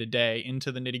the day to day,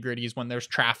 into the nitty gritties when there's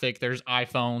traffic, there's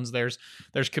iPhones, there's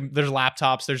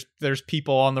laptops, there's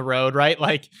people on the road, right?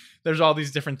 Like there's all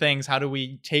these different things. How do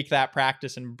we take that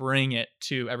practice and bring it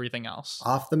to everything else?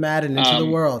 Off the mat and into the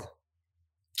world.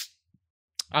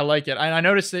 I like it. I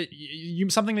noticed that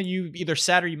something that you either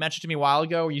said or you mentioned to me a while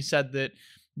ago, where you said that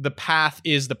the path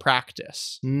is the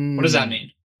practice. What does that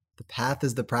mean? The path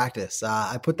is the practice.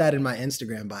 I put that in my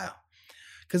Instagram bio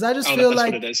because I just feel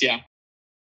like what it is. Yeah.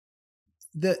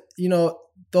 The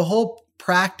whole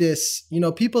practice, you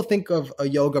know, people think of a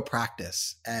yoga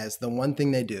practice as the one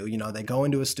thing they do. You know, they go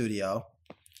into a studio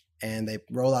and they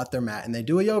roll out their mat and they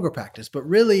do a yoga practice, but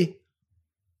really,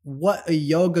 what a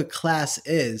yoga class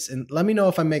is, and let me know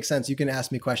if I make sense. You can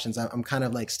ask me questions. I'm kind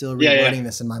of like still rewording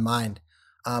this in my mind.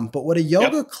 But what a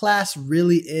yoga class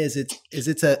really is,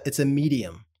 it's a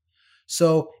medium.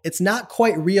 So it's not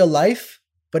quite real life,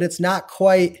 but it's not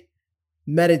quite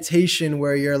meditation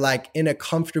where you're like in a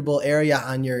comfortable area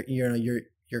on your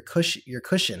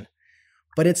cushion.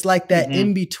 But it's like that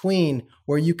in between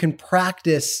where you can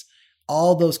practice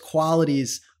all those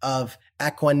qualities of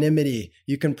equanimity.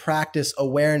 You can practice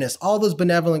awareness, all those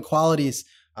benevolent qualities,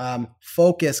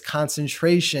 focus,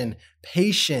 concentration,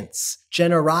 patience,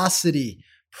 generosity,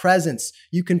 presence.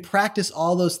 You can practice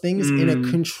all those things in a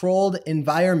controlled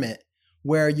environment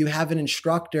where you have an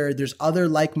instructor, there's other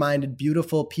like-minded,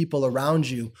 beautiful people around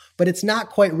you, but it's not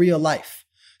quite real life.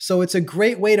 So it's a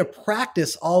great way to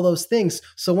practice all those things.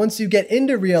 So once you get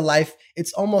into real life,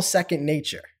 it's almost second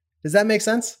nature. Does that make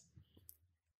sense?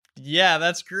 Yeah,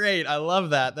 that's great. I love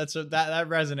that. That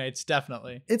resonates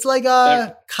definitely. It's like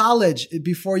college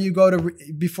before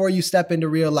you step into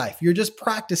real life. You're just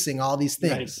practicing all these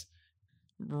things.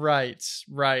 Right.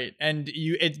 Right. And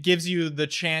it gives you the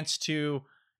chance to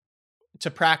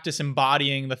practice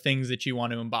embodying the things that you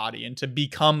want to embody and to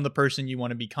become the person you want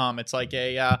to become. It's like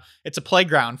it's a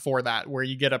playground for that, where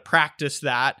you get to practice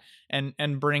that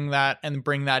and bring that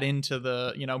into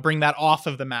the, bring that off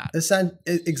of the mat.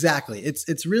 Exactly.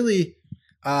 It's really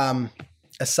a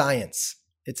science.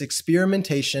 It's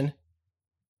experimentation.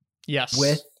 Yes.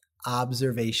 With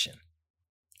observation.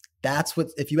 That's what,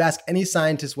 if you ask any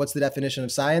scientist, what's the definition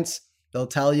of science? They'll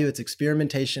tell you it's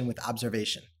experimentation with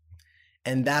observation.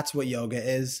 And that's what yoga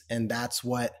is. And that's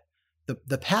what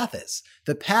the path is.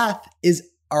 The path is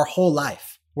our whole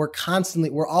life. We're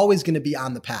always going to be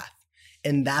on the path.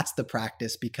 And that's the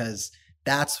practice, because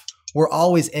we're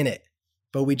always in it,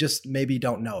 but we just maybe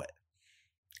don't know it.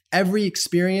 Every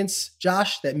experience,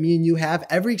 Josh, that me and you have,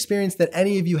 every experience that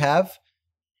any of you have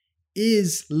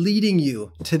is leading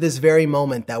you to this very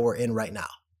moment that we're in right now.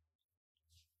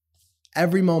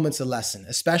 Every moment's a lesson,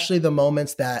 especially the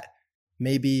moments that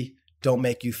maybe don't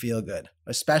make you feel good,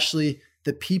 especially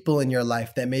the people in your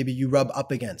life that maybe you rub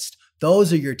up against.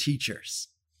 Those are your teachers.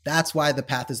 That's why the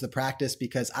path is the practice,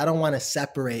 because I don't want to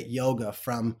separate yoga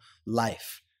from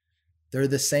life. They're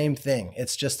the same thing.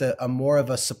 It's just a more of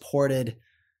a supported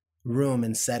room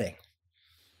and setting.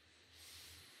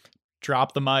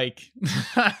 Drop the mic.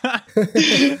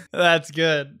 That's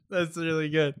good. That's really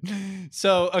good.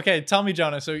 So, okay, tell me,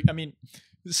 Jonah. So, I mean,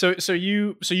 so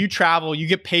you travel, you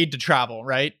get paid to travel,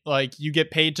 right? Like, you get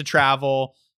paid to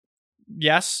travel.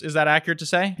 Yes. Is that accurate to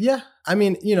say? Yeah. I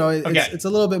mean, it's a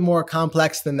little bit more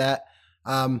complex than that.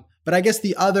 But I guess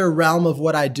the other realm of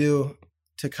what I do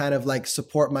to kind of like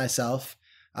support myself.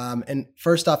 And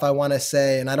first off, I want to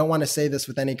say, and I don't want to say this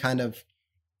with any kind of,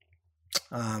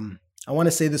 I want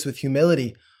to say this with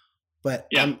humility, but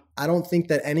I don't think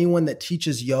that anyone that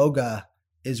teaches yoga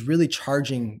is really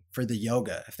charging for the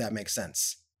yoga, if that makes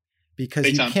sense,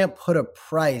 because you can't put a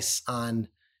price on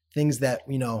things that,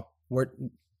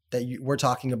 we're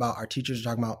talking about. Our teachers are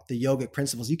talking about the yogic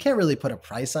principles. You can't really put a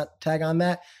price tag on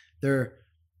that. They're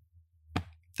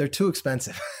too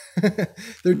expensive.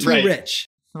 They're too rich.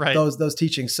 Right. Those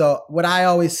teachings. So what I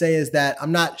always say is that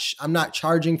I'm not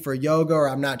charging for yoga, or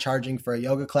I'm not charging for a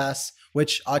yoga class,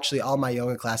 which actually all my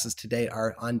yoga classes to date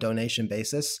are on donation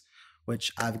basis,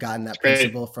 which I've gotten that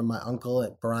principle from my uncle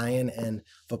at Brian and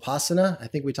Vipassana. I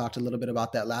think we talked a little bit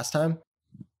about that last time.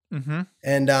 Mm-hmm.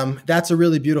 And that's a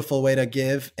really beautiful way to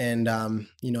give and,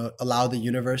 allow the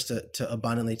universe to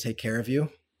abundantly take care of you.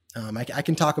 I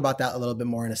can talk about that a little bit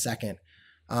more in a second.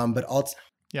 But also,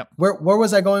 where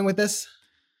was I going with this?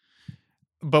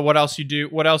 But what else you do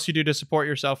to support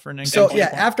yourself for an income? So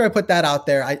after I put that out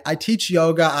there, I teach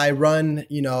yoga. I run,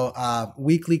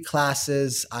 weekly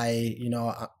classes.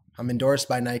 I'm endorsed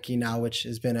by Nike now, which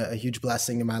has been a huge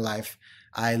blessing in my life.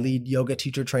 I lead yoga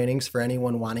teacher trainings for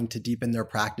anyone wanting to deepen their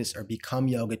practice or become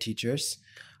yoga teachers.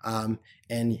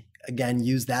 And again,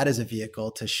 use that as a vehicle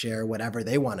to share whatever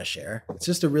they want to share. It's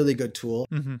just a really good tool.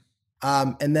 Mm-hmm.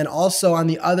 And then also on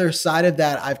the other side of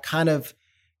that, I've kind of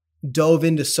dove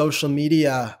into social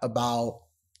media about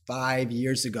 5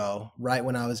 years ago, right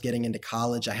when I was getting into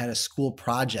college. I had a school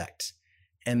project,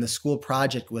 and the school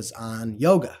project was on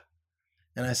yoga.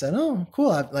 And I said, "Oh,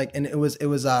 cool." And it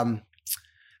was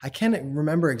I can't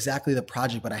remember exactly the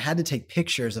project, but I had to take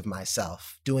pictures of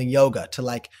myself doing yoga to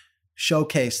like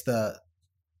showcase the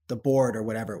board or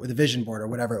whatever, with the vision board or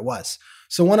whatever it was.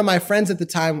 So one of my friends at the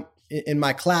time in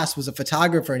my class was a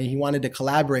photographer, and he wanted to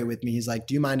collaborate with me. He's like,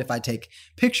 "Do you mind if I take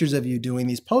pictures of you doing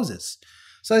these poses?"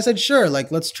 So I said, "Sure,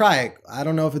 like, let's try it. I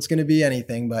don't know if it's going to be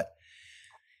anything," but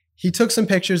he took some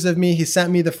pictures of me. He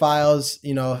sent me the files,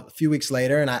 a few weeks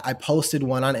later, and I posted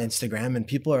one on Instagram, and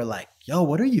people are like, "Yo,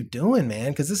 what are you doing,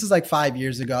 man?" Because this is like 5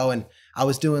 years ago, and I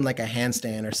was doing like a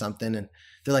handstand or something. And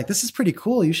they're like, "This is pretty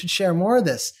cool. You should share more of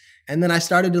this." And then I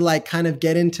started to like kind of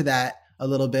get into that a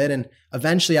little bit. And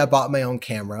eventually I bought my own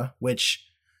camera, which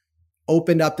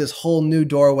opened up this whole new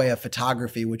doorway of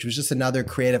photography, which was just another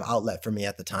creative outlet for me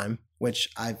at the time, which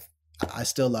I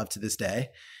still love to this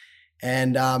day.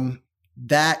 And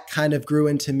that kind of grew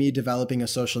into me developing a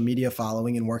social media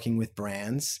following and working with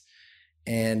brands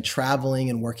and traveling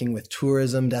and working with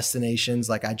tourism destinations.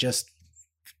 Like I just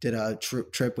did a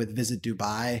trip with Visit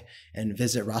Dubai and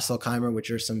Visit Ras Al Khaimah, which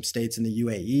are some states in the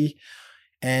UAE.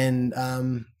 And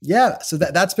so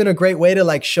that's been a great way to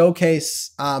like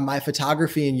showcase my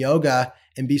photography and yoga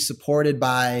and be supported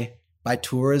by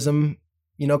tourism,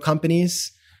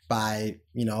 companies, by,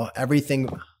 everything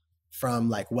from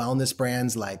like wellness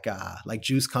brands, like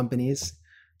juice companies.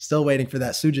 Still waiting for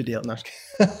that Suja deal. No.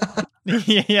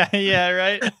 Yeah,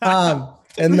 right.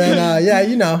 And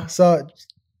then, so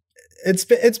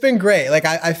It's been great. Like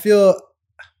I feel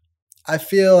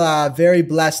very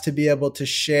blessed to be able to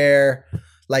share,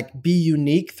 like be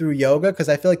unique through yoga, because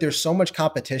I feel like there's so much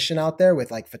competition out there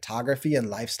with like photography and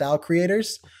lifestyle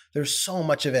creators. There's so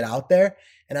much of it out there.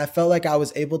 And I felt like I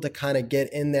was able to kind of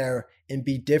get in there and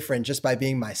be different just by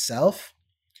being myself,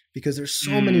 because there's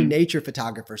so many nature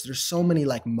photographers. There's so many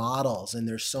like models, and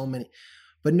there's so many,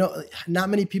 but not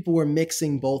many people were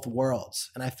mixing both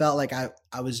worlds. And I felt like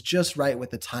I was just right with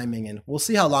the timing, and we'll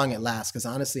see how long it lasts. Cause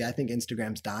honestly, I think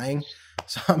Instagram's dying.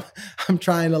 So I'm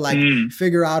trying to like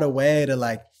figure out a way to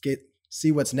like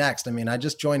see what's next. I mean, I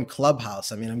just joined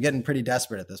Clubhouse. I mean, I'm getting pretty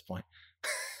desperate at this point.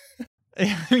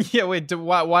 Yeah. Wait,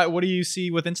 why, what do you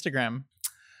see with Instagram?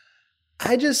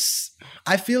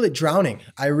 I feel it drowning.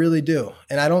 I really do.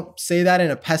 And I don't say that in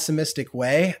a pessimistic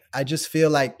way. I just feel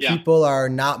like people are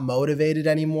not motivated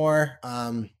anymore.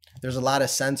 There's a lot of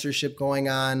censorship going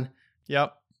on.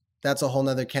 Yep. That's a whole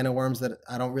nother can of worms that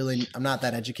I'm not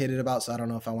that educated about. So I don't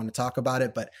know if I want to talk about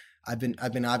it, but I've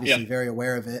been obviously very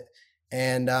aware of it.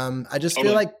 And I just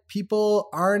feel like people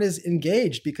aren't as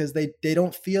engaged because they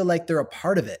don't feel like they're a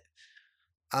part of it.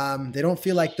 They don't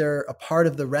feel like they're a part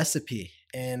of the recipe.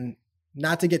 And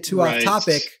not to get too off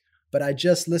topic, but I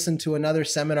just listened to another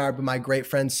seminar by my great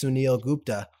friend Sunil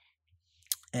Gupta,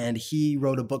 and he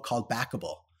wrote a book called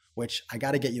Backable, which I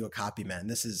got to get you a copy, man.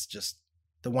 This is just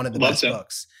one of the best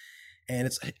books.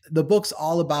 And the book's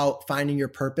all about finding your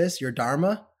purpose, your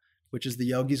dharma, which is the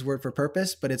yogi's word for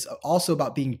purpose, but it's also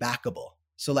about being backable.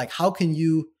 So like, how can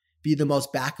you be the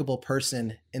most backable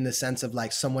person in the sense of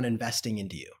like someone investing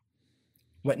into you?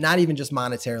 But not even just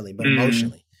monetarily, but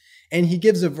emotionally. And he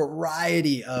gives a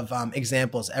variety of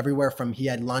examples, everywhere from he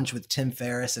had lunch with Tim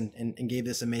Ferriss and gave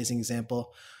this amazing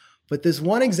example. But this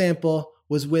one example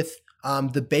was with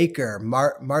the baker,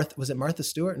 Martha, was it Martha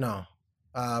Stewart? No.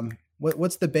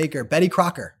 What's the baker? Betty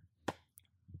Crocker.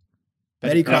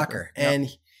 Betty Crocker. Yep.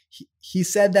 And he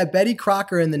said that Betty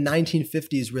Crocker in the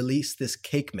 1950s released this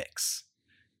cake mix.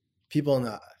 People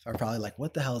are probably like,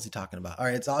 what the hell is he talking about? All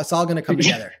right, it's all going to come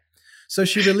together. So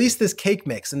she released this cake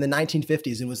mix in the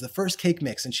 1950s. It was the first cake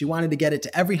mix, and she wanted to get it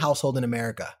to every household in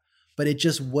America, but it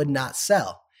just would not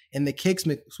sell. And the cake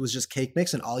mix was just cake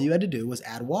mix, and all you had to do was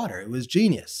add water. It was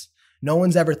genius. No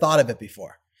one's ever thought of it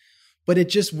before, but it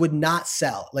just would not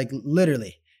sell. Like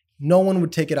literally, no one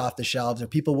would take it off the shelves, or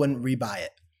people wouldn't rebuy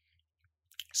it.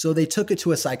 So they took it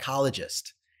to a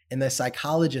psychologist, and the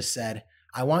psychologist said,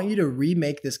 I want you to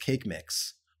remake this cake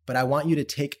mix, but I want you to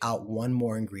take out one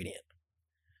more ingredient.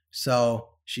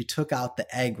 So she took out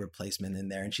the egg replacement in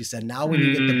there, and she said, now when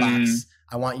you get the box,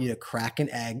 I want you to crack an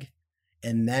egg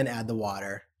and then add the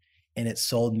water. And it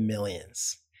sold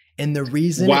millions. And the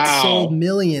reason it sold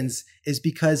millions is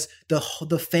because the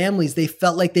families, they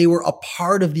felt like they were a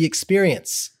part of the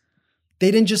experience.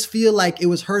 They didn't just feel like it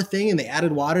was her thing and they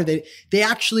added water. They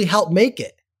actually helped make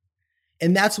it.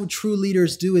 And that's what true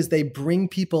leaders do, is they bring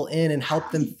people in and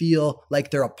help them feel like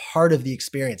they're a part of the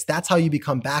experience. That's how you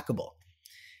become backable.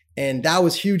 And that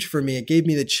was huge for me. It gave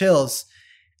me the chills.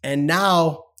 And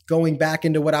now going back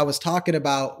into what I was talking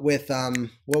about with,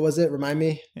 what was it? Remind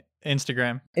me.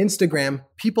 Instagram,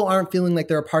 people aren't feeling like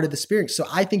they're a part of the experience. So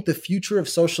I think the future of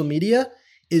social media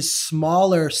is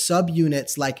smaller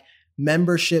subunits, like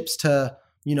memberships to,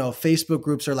 Facebook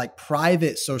groups, or like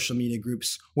private social media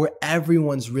groups where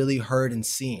everyone's really heard and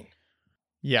seen.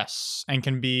 Yes. And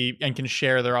can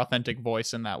share their authentic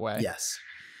voice in that way. Yes.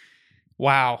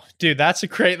 Wow, dude,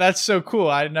 that's so cool.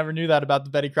 I never knew that about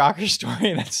the Betty Crocker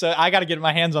story. I got to get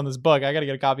my hands on this book. I got to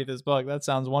get a copy of this book. That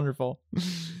sounds wonderful.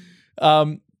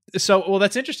 Well,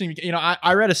 that's interesting.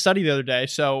 I read a study the other day.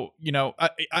 So,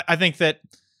 I think that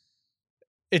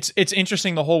it's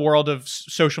interesting, the whole world of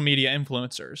social media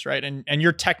influencers, right? And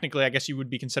you're technically, I guess you would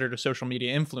be considered a social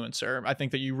media influencer. I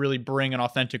think that you really bring an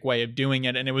authentic way of doing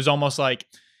it. And it was almost a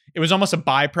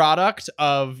byproduct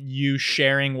of you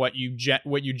sharing what you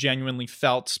genuinely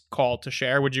felt called to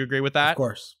share. Would you agree with that? Of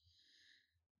course.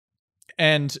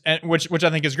 And which I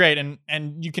think is great.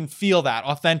 And you can feel that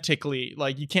authentically.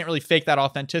 Like, you can't really fake that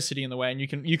authenticity in the way. And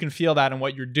you can feel that in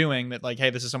what you're doing, that like, hey,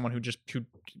 this is someone who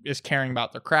is caring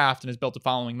about their craft and has built a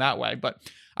following that way. But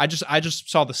I just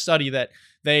saw the study that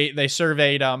they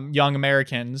surveyed young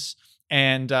Americans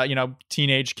and,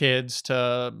 teenage kids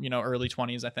to, early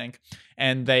 20s, I think.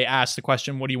 And they asked the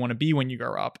question, what do you want to be when you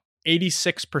grow up?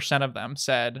 86% of them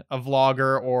said a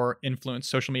vlogger or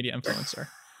social media influencer,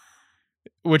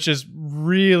 which is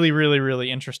really, really, really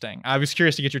interesting. I was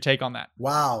curious to get your take on that.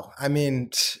 Wow. I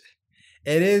mean,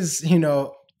 it is,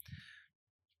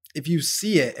 if you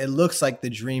see it, it looks like the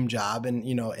dream job, and,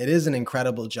 it is an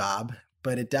incredible job,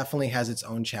 but it definitely has its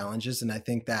own challenges. And I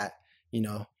think that,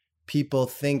 people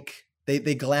think they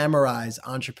glamorize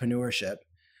entrepreneurship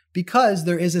because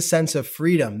there is a sense of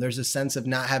freedom. There's a sense of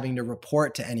not having to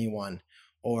report to anyone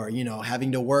or,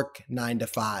 having to work 9 to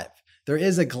 5. There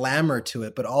is a glamour to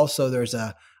it, but also there's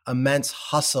a immense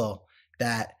hustle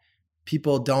that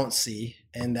people don't see,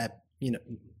 and that,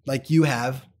 like you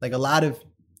have, like a lot of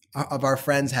our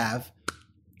friends have,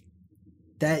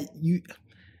 that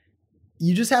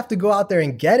you just have to go out there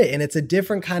and get it. And it's a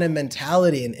different kind of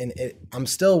mentality. And I'm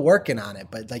still working on it,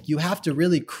 but like you have to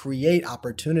really create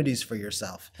opportunities for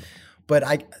yourself. But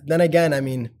then again, I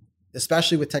mean,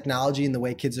 especially with technology and the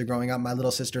way kids are growing up, my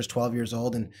little sister's 12 years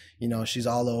old and, she's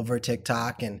all over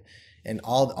TikTok and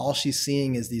all she's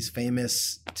seeing is these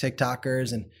famous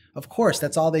TikTokers. And of course,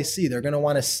 that's all they see. They're going to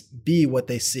want to be what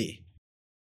they see.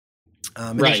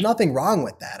 And there's nothing wrong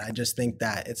with that. I just think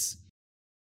that it's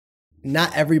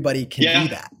not everybody can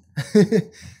do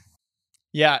that.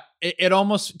 Yeah. It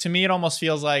almost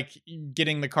feels like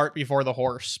getting the cart before the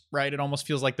horse, right? It almost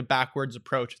feels like the backwards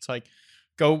approach. It's like,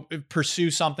 go pursue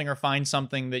something or find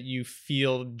something that you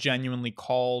feel genuinely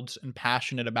called and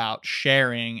passionate about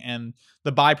sharing. And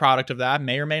the byproduct of that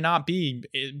may or may not be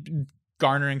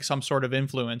garnering some sort of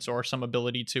influence or some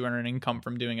ability to earn an income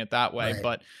from doing it that way. Right.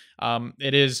 But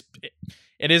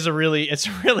it's a really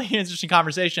interesting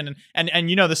conversation. And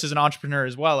this is an entrepreneur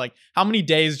as well. Like, how many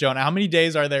days, Jonah, how many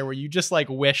days are there where you just like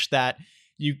wish that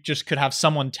you just could have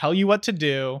someone tell you what to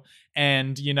do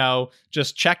and,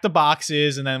 just check the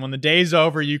boxes. And then when the day's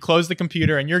over, you close the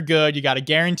computer and you're good. You got a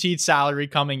guaranteed salary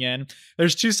coming in.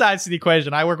 There's two sides to the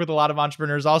equation. I work with a lot of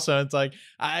entrepreneurs also. It's like,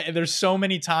 there's so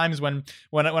many times when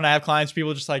I have clients,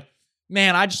 people are just like,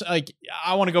 man,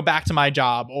 I want to go back to my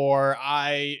job, or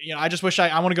I just wish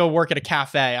I want to go work at a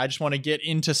cafe. I just want to get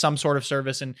into some sort of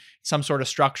service and some sort of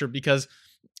structure, because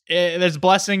there's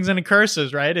blessings and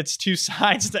curses, right? It's two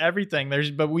sides to everything.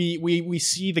 But we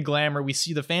see the glamour, we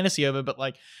see the fantasy of it, but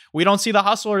like we don't see the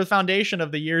hustle or the foundation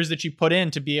of the years that you put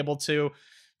in to be able to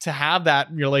have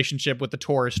that relationship with the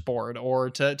tourist board, or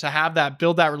to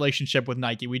build that relationship with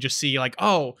Nike. We just see like,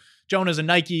 oh, Jonah's a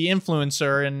Nike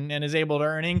influencer and is able to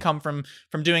earn income from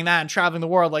doing that and traveling the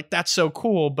world. Like, that's so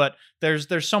cool. But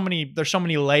there's so many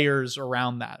layers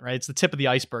around that, right? It's the tip of the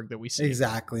iceberg that we see.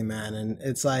 Exactly, man. And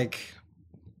it's like,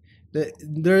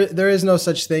 there is no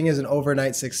such thing as an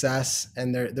overnight success.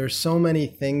 And there's so many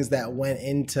things that went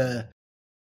into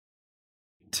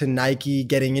Nike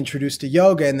getting introduced to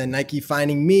yoga, and then Nike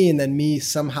finding me, and then me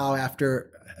somehow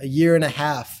after a year and a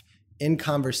half in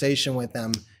conversation with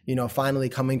them, finally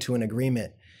coming to an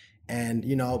agreement. And,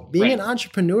 being an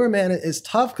entrepreneur, man, is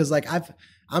tough because like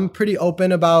I'm pretty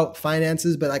open about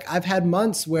finances, but like I've had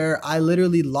months where I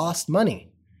literally lost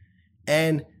money.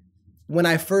 And when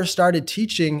I first started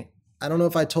teaching, I don't know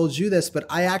if I told you this, but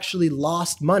I actually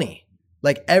lost money.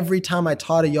 Like every time I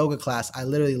taught a yoga class, I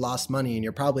literally lost money. And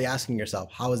you're probably asking yourself,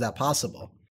 how is that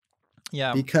possible?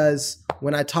 Yeah. Because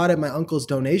when I taught at my uncle's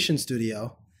donation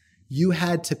studio, you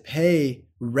had to pay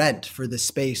rent for the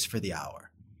space for the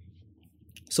hour.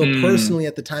 So personally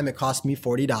at the time, it cost me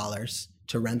 $40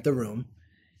 to rent the room,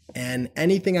 and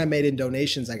anything I made in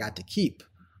donations, I got to keep.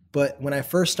 But when I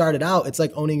first started out, it's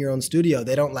like owning your own studio.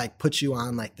 They don't like put you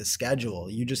on like the schedule.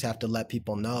 You just have to let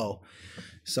people know.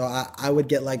 So I would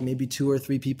get like maybe 2 or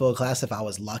 3 people a class if I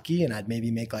was lucky, and I'd maybe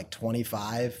make like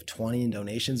 25, 20 in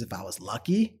donations if I was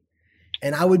lucky.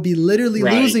 And I would be literally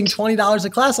losing $20 a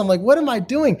class. I'm like, what am I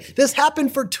doing? This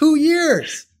happened for 2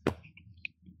 years.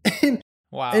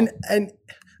 Wow. And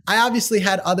I obviously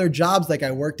had other jobs. Like I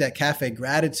worked at Cafe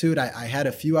Gratitude. I had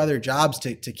a few other jobs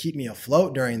to keep me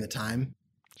afloat during the time.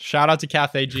 Shout out to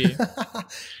Cafe G.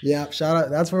 Yeah, shout out.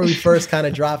 That's where we first kind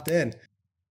of dropped in.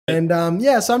 And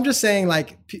so I'm just saying,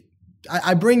 like,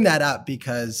 I bring that up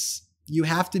because you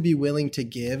have to be willing to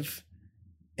give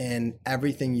and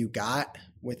everything you got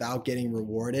without getting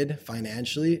rewarded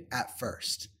financially at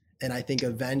first. And I think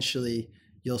eventually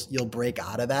you'll break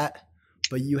out of that,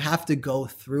 but you have to go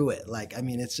through it. Like, I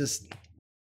mean, it's just,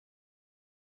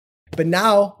 but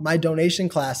now my donation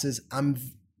classes,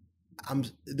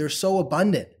 they're so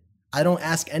abundant. I don't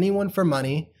ask anyone for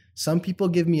money. Some people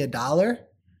give me $1,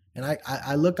 and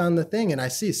I look on the thing and I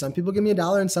see some people give me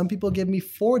 $1 and some people give me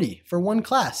 $40 for one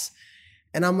class.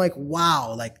 And I'm like,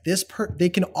 wow, like they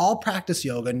can all practice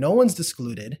yoga. No one's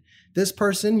excluded. This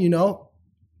person,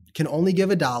 can only give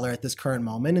 $1 at this current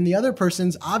moment. And the other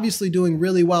person's obviously doing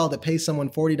really well to pay someone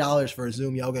 $40 for a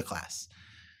Zoom yoga class.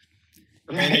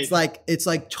 Right. And it's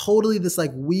like totally this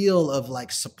like wheel of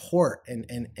like support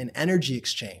and energy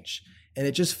exchange. And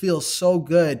it just feels so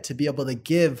good to be able to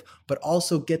give, but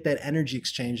also get that energy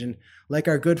exchange. And like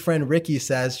our good friend Ricky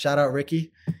says, shout out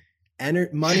Ricky,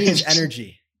 money is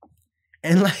energy.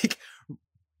 And like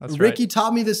That's Ricky right.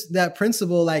 taught me that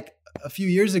principle like a few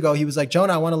years ago. He was like,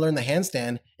 Jonah, I want to learn the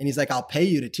handstand. And he's like, I'll pay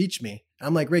you to teach me. And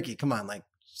I'm like, Ricky, come on, like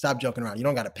stop joking around. You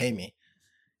don't got to pay me.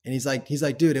 And he's like,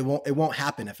 dude, it won't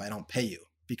happen if I don't pay you,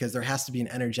 because there has to be an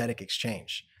energetic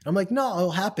exchange. And I'm like, no,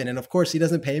 it'll happen. And of course he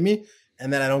doesn't pay me.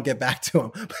 And then I don't get back to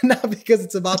him, but not because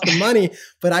it's about the money,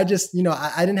 but I just,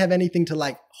 I didn't have anything to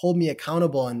like hold me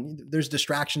accountable, and there's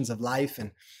distractions of life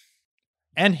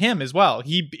and him as well.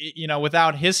 He,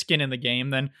 without his skin in the game,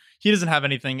 then he doesn't have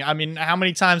anything. I mean, how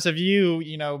many times have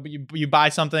you buy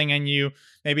something and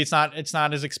maybe it's not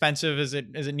as expensive as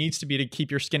it needs to be to keep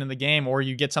your skin in the game, or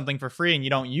you get something for free and you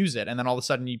don't use it, and then all of a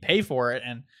sudden you pay for it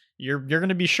and you're going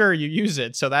to be sure you use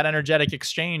it. So that energetic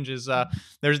exchange is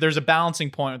there's a balancing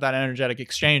point with that energetic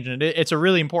exchange, and it's a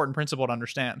really important principle to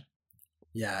understand.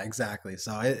 Yeah, exactly.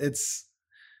 So it's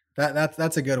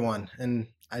that's a good one. And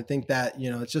I think that,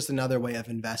 it's just another way of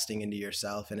investing into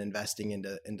yourself and investing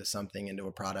into something, into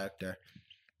a product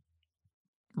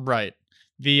Right.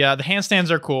 The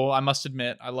handstands are cool. I must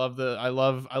admit, I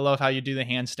love how you do the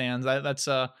handstands.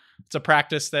 It's a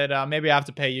practice that maybe I have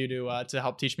to pay you to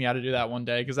help teach me how to do that one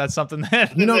day, because that's something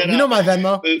that you know my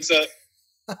Venmo.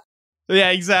 Yeah,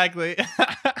 exactly.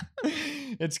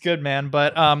 It's good, man.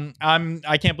 But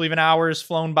I can't believe an hour has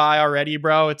flown by already,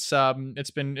 bro. It's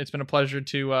been a pleasure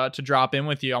to drop in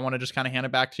with you. I want to just kind of hand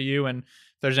it back to you, and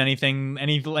if there's any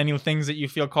things that you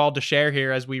feel called to share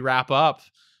here as we wrap up,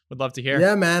 would love to hear.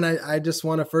 Yeah, man. I just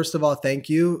want to first of all thank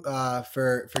you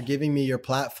for giving me your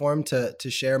platform to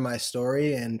share my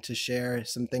story and to share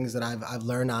some things that I've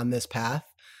learned on this path.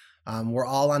 We're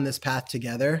all on this path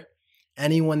together.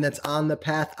 Anyone that's on the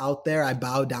path out there, I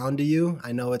bow down to you.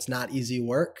 I know it's not easy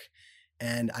work,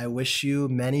 and I wish you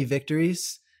many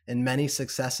victories and many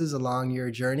successes along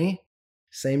your journey.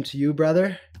 Same to you,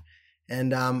 brother.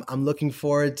 And I'm looking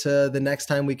forward to the next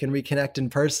time we can reconnect in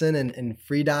person and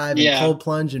free dive and cold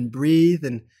plunge and breathe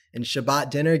and Shabbat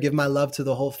dinner. Give my love to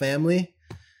the whole family.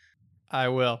 I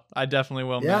will. I definitely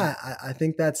will. Yeah, man. I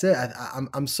think that's it.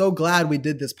 I'm so glad we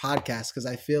did this podcast, because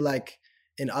I feel like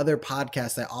in other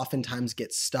podcasts, I oftentimes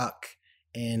get stuck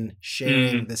in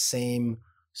sharing the same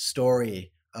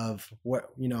story of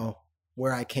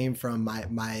where I came from,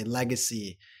 my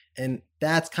legacy. And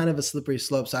that's kind of a slippery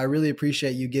slope. So I really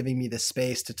appreciate you giving me the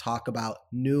space to talk about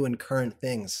new and current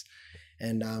things.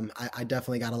 And I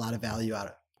definitely got a lot of value out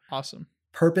of it. Awesome.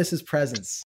 Purpose is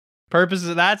presence. Purpose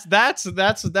is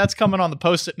that's coming on the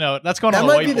Post-it note. That's going on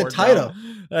the whiteboard. That might be the title.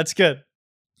 Bro. That's good.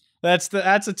 That's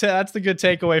the good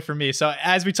takeaway for me. So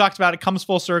as we talked about, it comes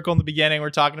full circle in the beginning. We're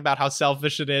talking about how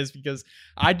selfish it is, because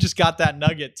I just got that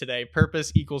nugget today.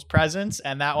 Purpose equals presence,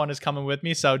 and that one is coming with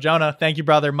me. So Jonah, thank you,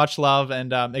 brother. Much love,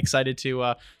 and excited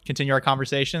to continue our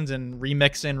conversations and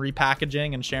remixing,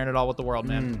 repackaging, and sharing it all with the world,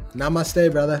 man.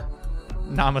 Namaste, brother.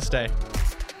 Namaste.